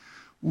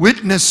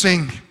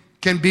 Witnessing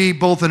can be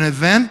both an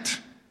event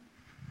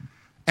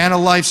and a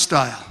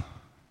lifestyle.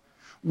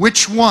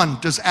 Which one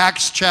does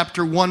Acts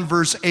chapter 1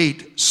 verse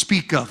 8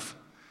 speak of?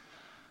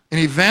 An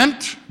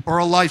event or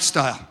a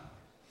lifestyle?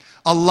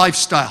 A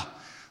lifestyle.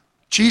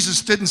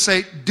 Jesus didn't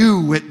say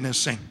do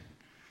witnessing.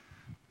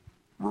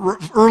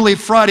 Early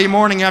Friday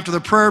morning after the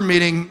prayer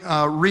meeting,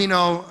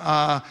 Reno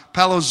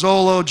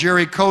Palazzolo,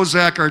 Jerry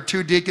Kozak, our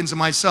two deacons, and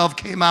myself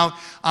came out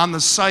on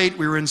the site.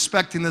 We were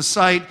inspecting the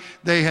site.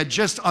 They had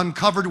just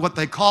uncovered what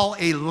they call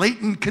a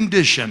latent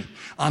condition,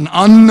 an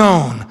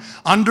unknown.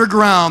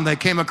 Underground, they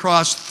came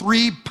across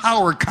 3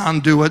 power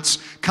conduits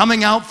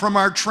coming out from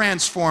our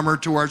transformer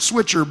to our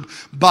switcher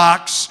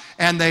box,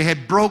 and they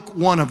had broke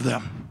one of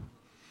them.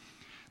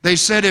 They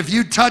said, if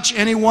you touch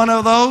any one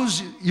of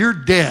those, you're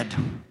dead.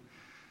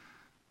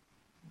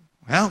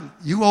 Well,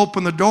 you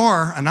open the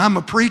door, and I'm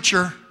a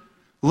preacher.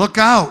 Look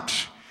out.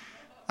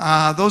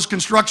 Those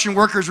construction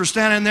workers were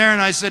standing there, and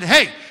I said,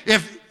 hey,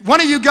 if one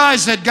of you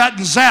guys had gotten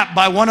zapped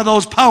by one of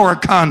those power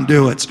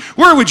conduits,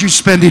 where would you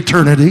spend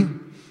eternity?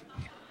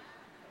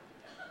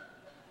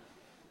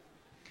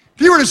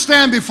 If you were to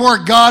stand before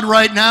God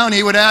right now and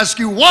he would ask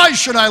you, why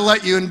should I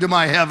let you into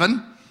my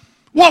heaven?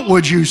 What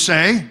would you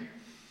say?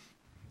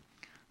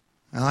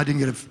 Well, I didn't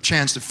get a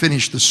chance to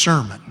finish the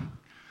sermon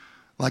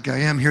like I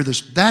am here.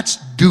 That's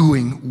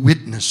doing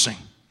witnessing.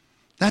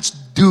 That's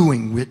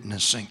doing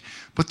witnessing.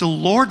 But the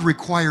Lord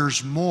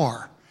requires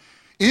more.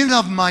 In and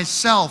of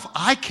myself,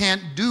 I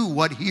can't do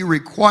what he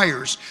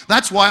requires.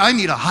 That's why I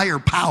need a higher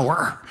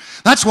power.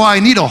 That's why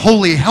I need a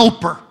holy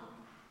helper.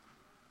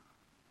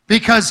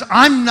 Because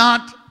I'm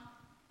not,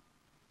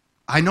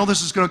 I know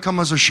this is going to come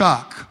as a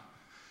shock.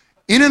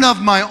 In and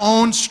of my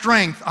own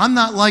strength, I'm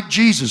not like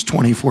Jesus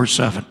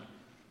 24/7.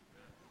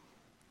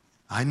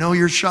 I know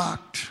you're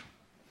shocked.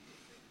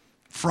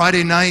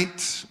 Friday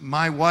night,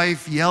 my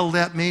wife yelled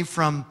at me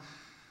from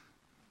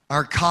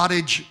our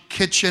cottage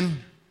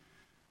kitchen.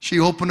 She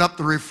opened up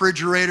the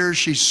refrigerator.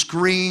 She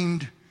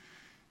screamed.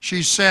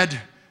 She said,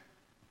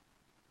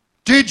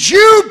 "Did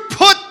you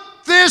put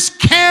this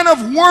can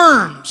of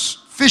worms,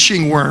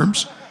 fishing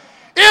worms,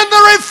 in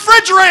the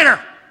refrigerator?"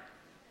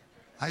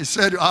 I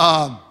said,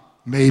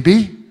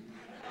 maybe.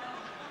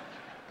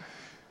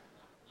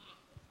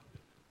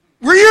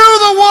 Were you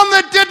the one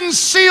that didn't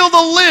seal the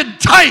lid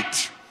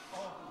tight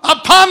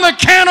upon the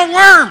can of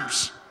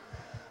worms?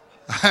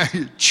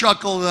 I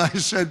chuckled and I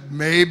said,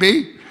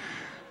 maybe.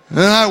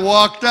 And I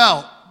walked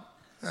out.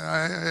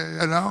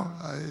 I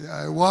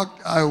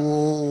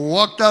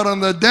walked out on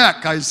the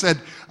deck. I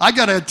said, I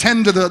got to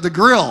attend to the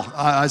grill.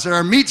 I said,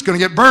 our meat's going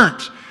to get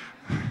burnt.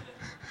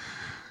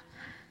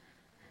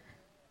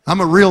 I'm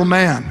a real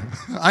man.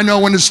 I know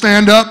when to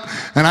stand up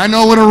and I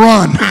know when to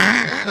run.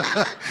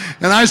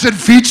 And I said,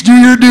 Feets, do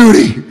your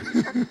duty.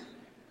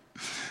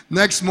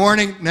 Next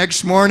morning,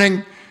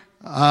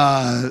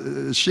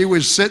 she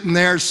was sitting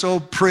there so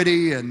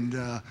pretty,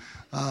 and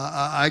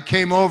I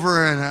came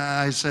over and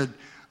I said,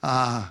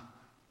 how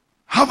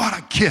about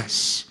a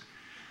kiss?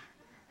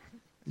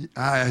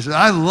 I said,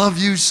 I love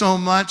you so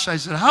much. I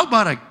said, how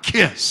about a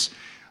kiss?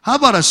 How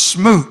about a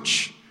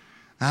smooch?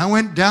 And I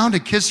went down to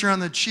kiss her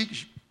on the cheek.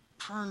 She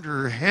turned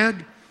her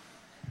head.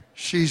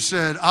 She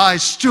said, I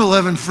still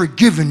haven't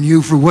forgiven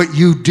you for what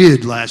you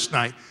did last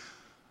night.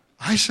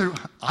 I said,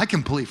 I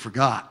completely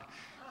forgot.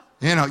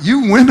 You know,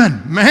 you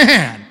women,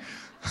 man.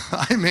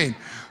 I mean,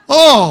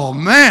 oh,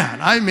 man.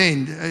 I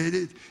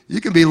mean, you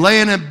can be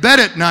laying in bed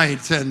at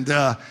night and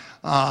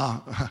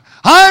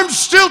I'm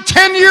still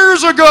 10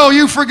 years ago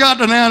you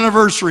forgot an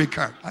anniversary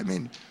card. I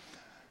mean,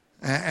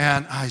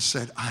 and I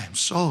said, I am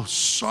so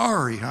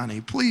sorry, honey.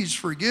 Please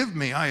forgive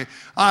me. I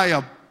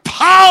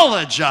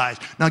apologize.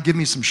 Now give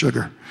me some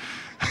sugar.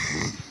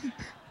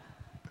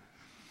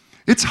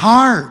 It's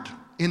hard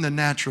in the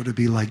natural to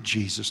be like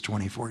Jesus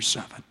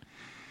 24/7.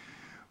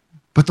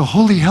 But the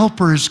Holy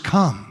Helper has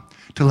come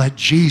to let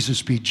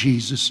Jesus be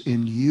Jesus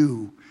in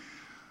you.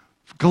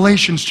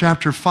 Galatians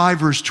chapter 5,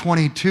 verse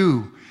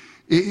 22.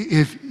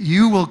 If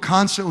you will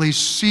constantly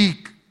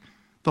seek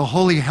the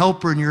Holy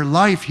Helper in your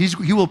life,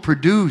 he will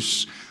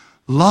produce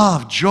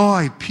love,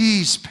 joy,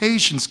 peace,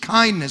 patience,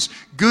 kindness,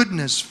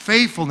 goodness,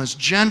 faithfulness,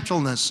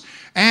 gentleness,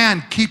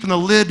 and keeping the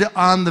lid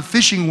on the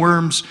fishing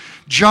worms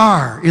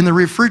jar in the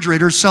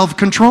refrigerator,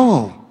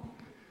 self-control.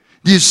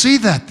 Do you see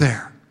that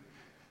there?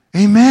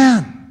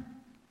 Amen.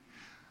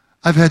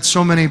 I've had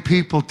so many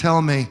people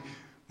tell me,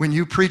 when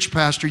you preach,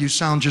 Pastor, you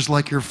sound just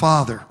like your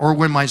father. Or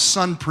when my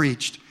son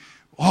preached,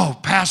 oh,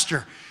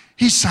 Pastor,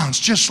 he sounds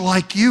just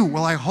like you.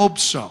 Well, I hope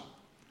so.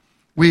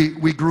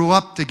 We grew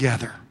up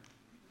together.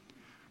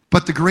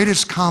 But the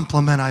greatest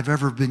compliment I've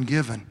ever been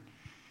given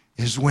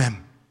is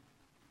when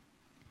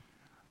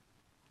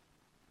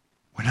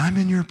I'm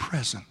in your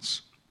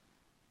presence,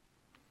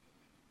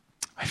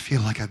 I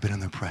feel like I've been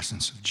in the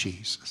presence of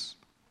Jesus.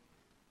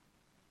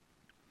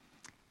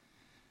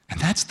 And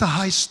that's the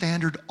high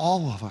standard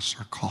all of us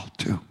are called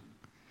to.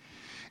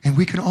 And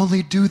we can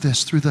only do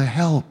this through the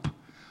help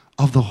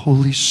of the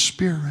Holy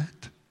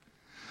Spirit.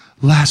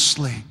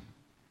 Lastly,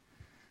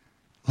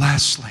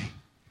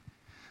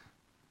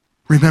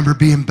 remember,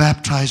 being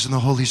baptized in the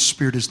Holy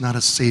Spirit is not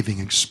a saving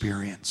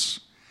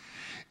experience.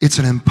 It's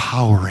an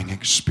empowering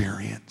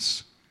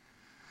experience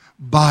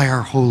by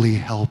our Holy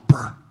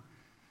Helper.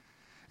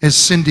 As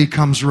Cindy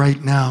comes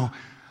right now,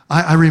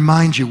 I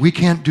remind you, we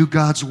can't do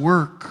God's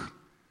work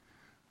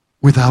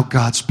without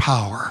God's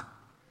power.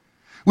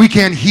 We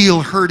can't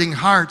heal hurting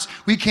hearts.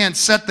 We can't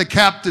set the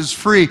captives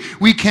free.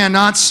 We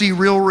cannot see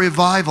real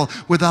revival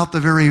without the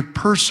very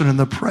person and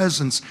the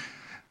presence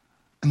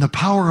and the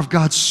power of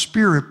God's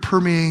Spirit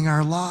permeating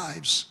our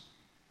lives.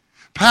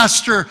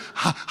 Pastor,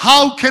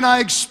 how can I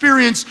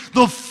experience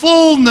the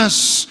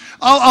fullness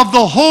of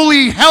the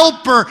Holy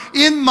Helper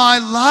in my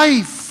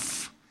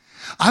life?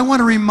 I want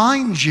to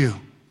remind you,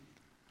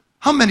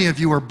 how many of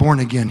you are born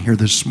again here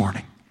this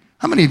morning?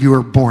 How many of you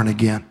are born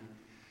again?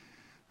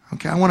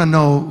 Okay, I want to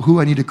know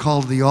who I need to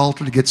call to the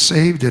altar to get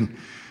saved and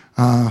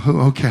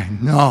who, okay,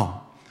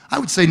 no. I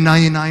would say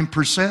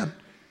 99%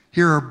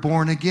 here are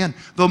born again.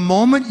 The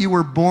moment you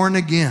were born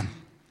again,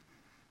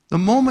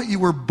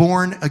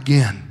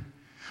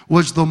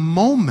 was the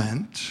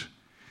moment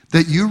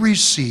that you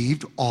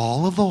received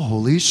all of the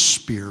Holy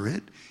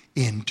Spirit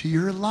into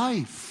your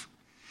life.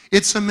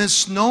 It's a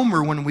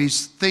misnomer when we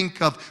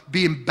think of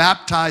being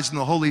baptized in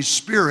the Holy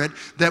Spirit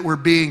that we're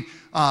being,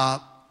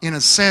 in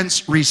a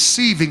sense,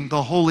 receiving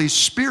the Holy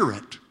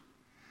Spirit.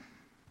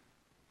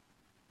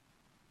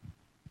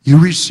 You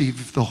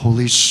receive the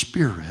Holy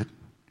Spirit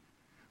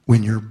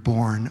when you're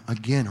born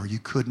again, or you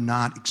could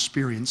not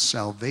experience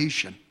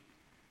salvation.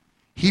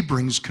 He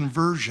brings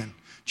conversion.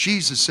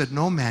 Jesus said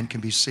no man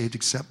can be saved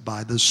except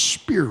by the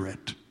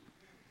Spirit.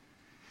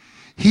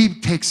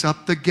 He takes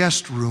up the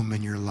guest room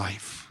in your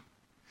life.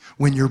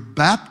 When you're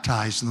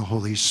baptized in the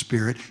Holy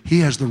Spirit, He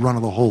has the run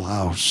of the whole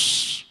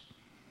house.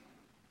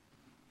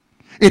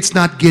 It's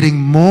not getting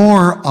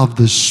more of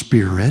the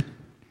Spirit.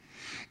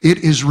 It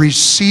is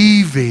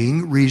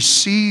receiving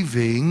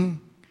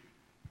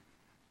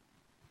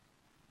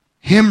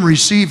Him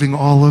receiving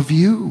all of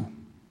you.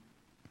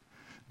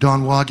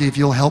 Don Wagi, if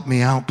you'll help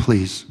me out,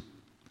 please.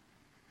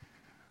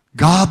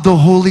 God the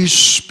Holy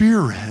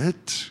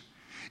Spirit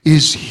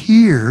is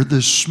here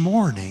this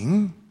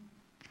morning,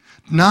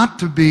 not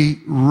to be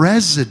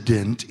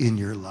resident in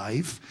your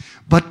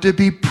life, but to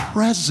be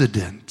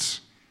president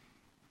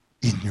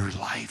in your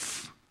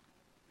life.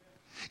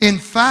 In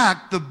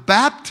fact, the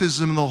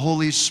baptism of the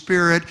Holy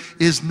Spirit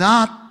is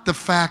not the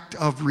fact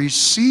of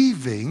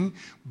receiving,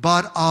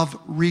 but of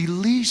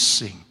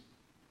releasing.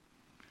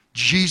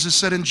 Jesus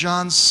said in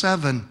John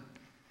 7,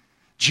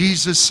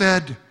 Jesus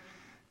said,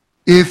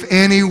 if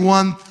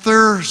anyone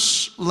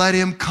thirsts, let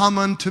him come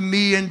unto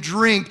me and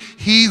drink.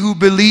 He who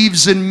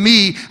believes in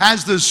me,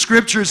 as the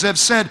scriptures have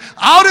said,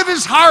 out of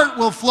his heart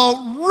will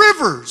flow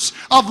rivers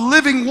of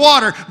living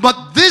water.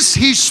 But this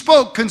he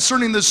spoke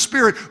concerning the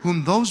Spirit,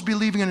 whom those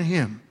believing in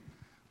him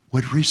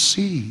would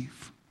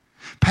receive.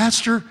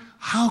 Pastor,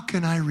 how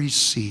can I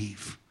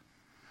receive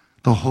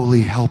the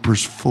Holy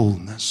Helper's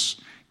fullness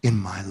in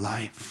my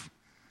life?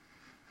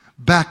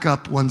 Back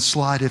up one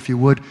slide if you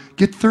would.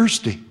 Get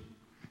thirsty.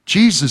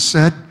 Jesus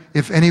said,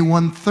 if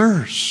anyone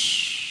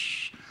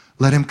thirsts,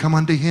 let him come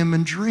unto him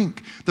and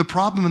drink. The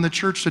problem in the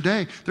church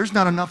today, there's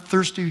not enough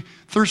thirsty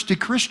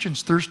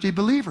Christians, thirsty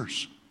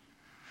believers.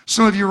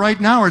 Some of you right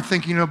now are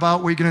thinking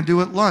about what you're going to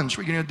do at lunch,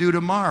 what you're going to do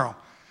tomorrow.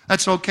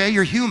 That's okay,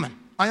 you're human.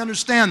 I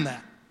understand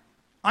that.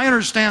 I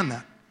understand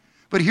that.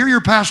 But hear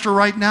your pastor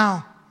right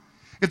now.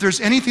 If there's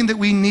anything that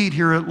we need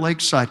here at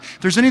Lakeside, if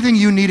there's anything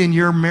you need in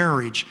your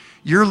marriage,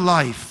 your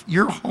life,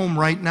 your home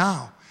right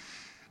now,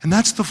 and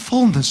that's the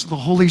fullness of the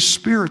Holy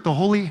Spirit, the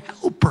Holy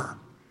Helper.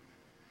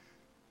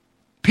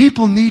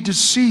 People need to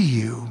see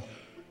you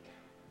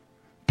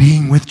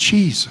being with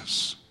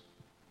Jesus.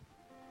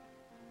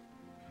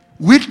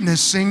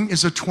 Witnessing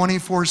is a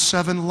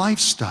 24/7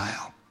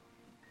 lifestyle.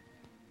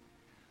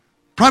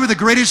 Probably the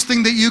greatest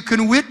thing that you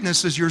can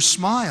witness is your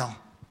smile.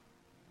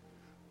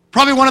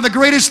 Probably one of the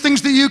greatest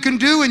things that you can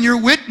do in your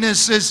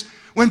witness is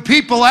when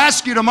people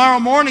ask you tomorrow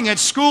morning at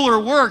school or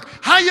work,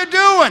 how you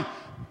doing?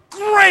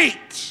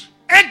 Great,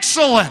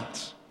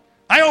 excellent.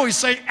 I always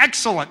say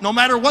excellent, no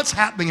matter what's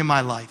happening in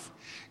my life.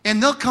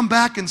 And they'll come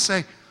back and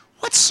say,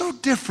 what's so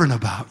different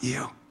about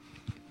you?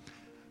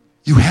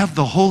 You have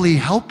the Holy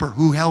Helper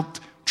who helped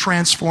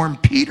transform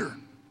Peter.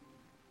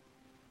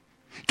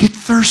 Get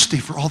thirsty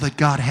for all that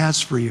God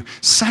has for you.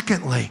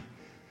 Secondly,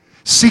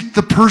 seek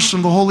the person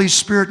of the Holy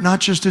Spirit, not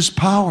just His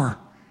power.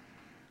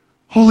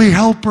 Holy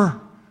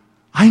Helper,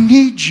 I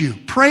need you.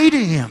 Pray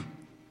to Him.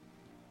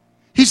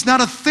 He's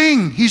not a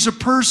thing, He's a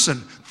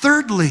person.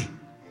 Thirdly,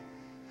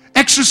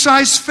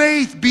 exercise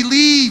faith.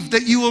 Believe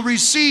that you will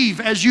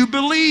receive as you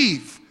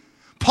believe.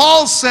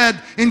 Paul said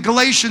in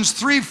Galatians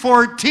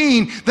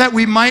 3:14 that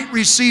we might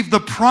receive the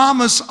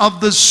promise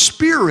of the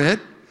Spirit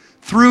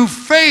through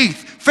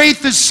faith.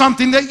 Faith is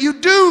something that you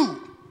do.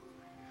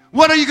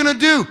 What are you going to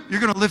do? You're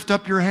going to lift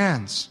up your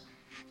hands.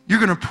 You're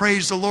going to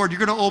praise the Lord.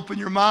 You're going to open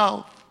your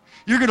mouth.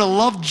 You're going to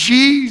love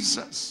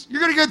Jesus.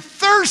 You're going to get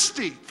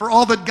thirsty for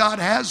all that God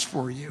has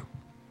for you.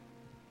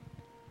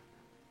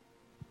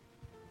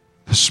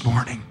 This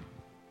morning,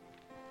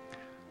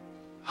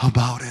 how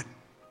about it?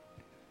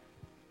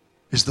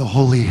 Is the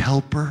Holy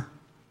Helper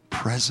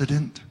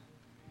present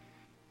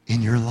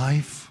in your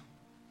life?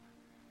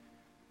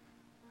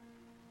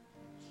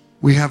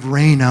 We have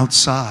rain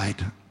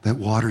outside that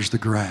waters the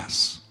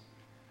grass.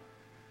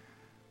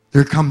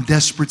 There come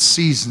desperate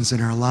seasons in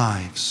our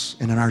lives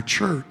and in our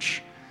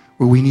church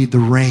where we need the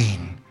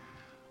rain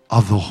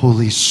of the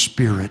Holy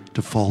Spirit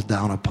to fall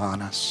down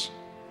upon us.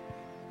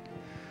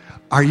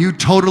 Are you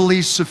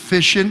totally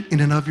sufficient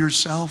in and of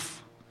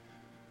yourself?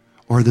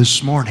 Or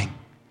this morning,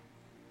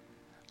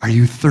 are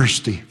you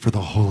thirsty for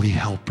the Holy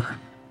Helper?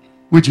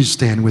 Would you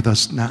stand with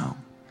us now?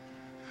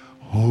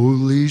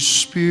 Holy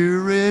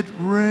Spirit,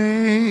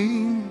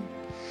 rain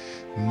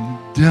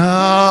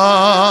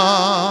down,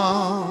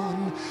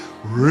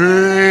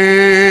 rain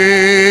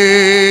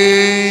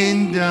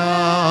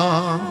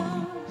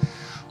down,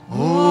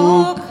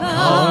 O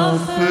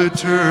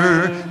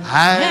Comforter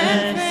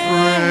and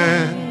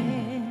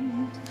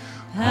friend,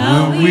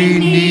 how we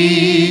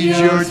need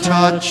your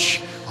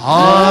touch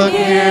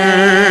again,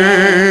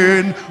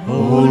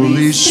 Holy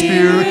Holy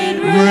Spirit,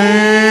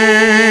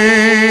 rain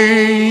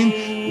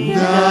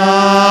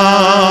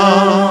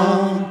down,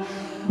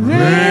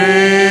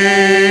 rain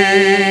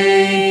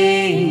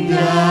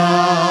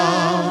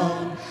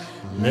down.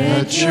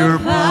 Let your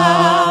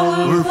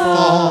power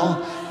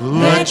fall,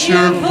 let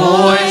your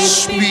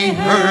voice be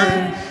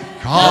heard.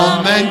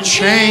 Come and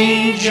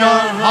change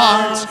our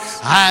hearts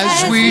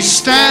as we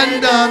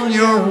stand on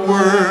your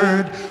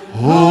word.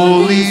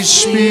 Holy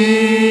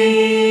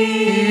Spirit,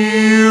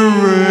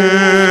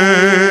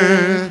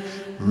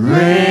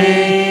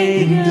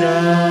 rain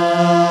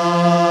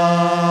down.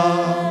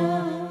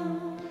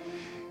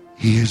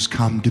 He has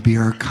come to be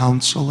our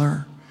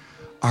counselor,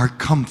 our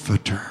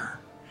comforter.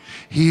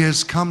 He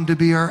has come to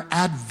be our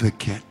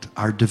advocate,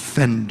 our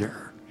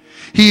defender.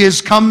 He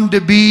has come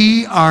to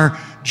be our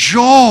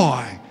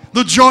joy,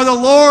 the joy of the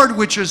Lord,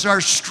 which is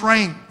our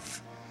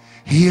strength.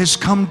 He has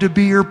come to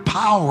be your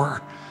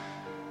power,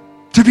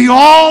 to be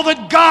all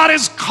that God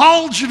has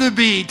called you to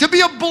be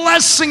a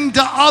blessing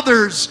to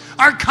others,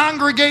 our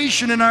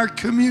congregation and our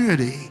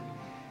community.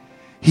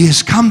 He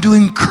has come to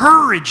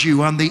encourage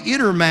you on the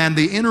inner man,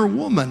 the inner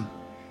woman.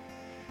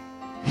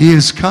 He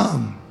has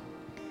come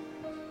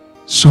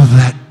so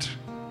that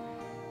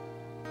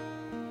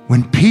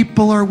when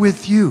people are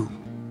with you,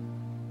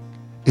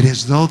 it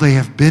is as though they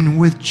have been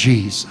with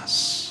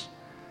Jesus.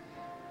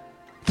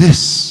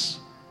 This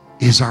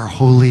is our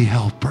holy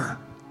helper.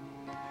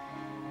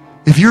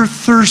 If you're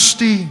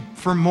thirsty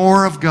for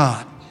more of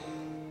God,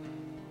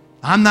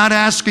 I'm not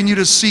asking you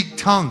to seek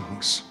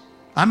tongues.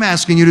 I'm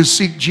asking you to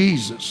seek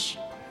Jesus.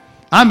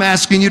 I'm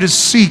asking you to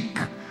seek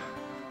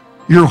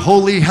your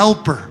holy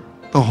helper,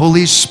 the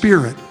Holy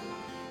Spirit.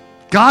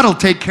 God will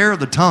take care of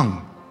the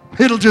tongue.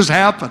 It'll just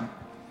happen.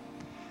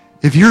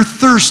 If you're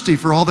thirsty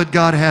for all that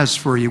God has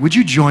for you, would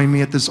you join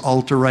me at this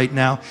altar right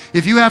now?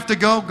 If you have to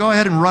go, go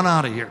ahead and run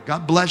out of here.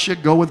 God bless you.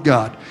 Go with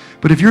God.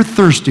 But if you're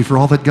thirsty for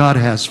all that God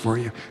has for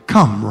you,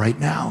 come right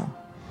now.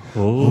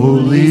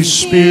 Holy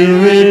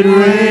Spirit,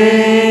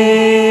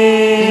 rain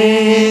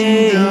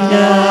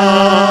down.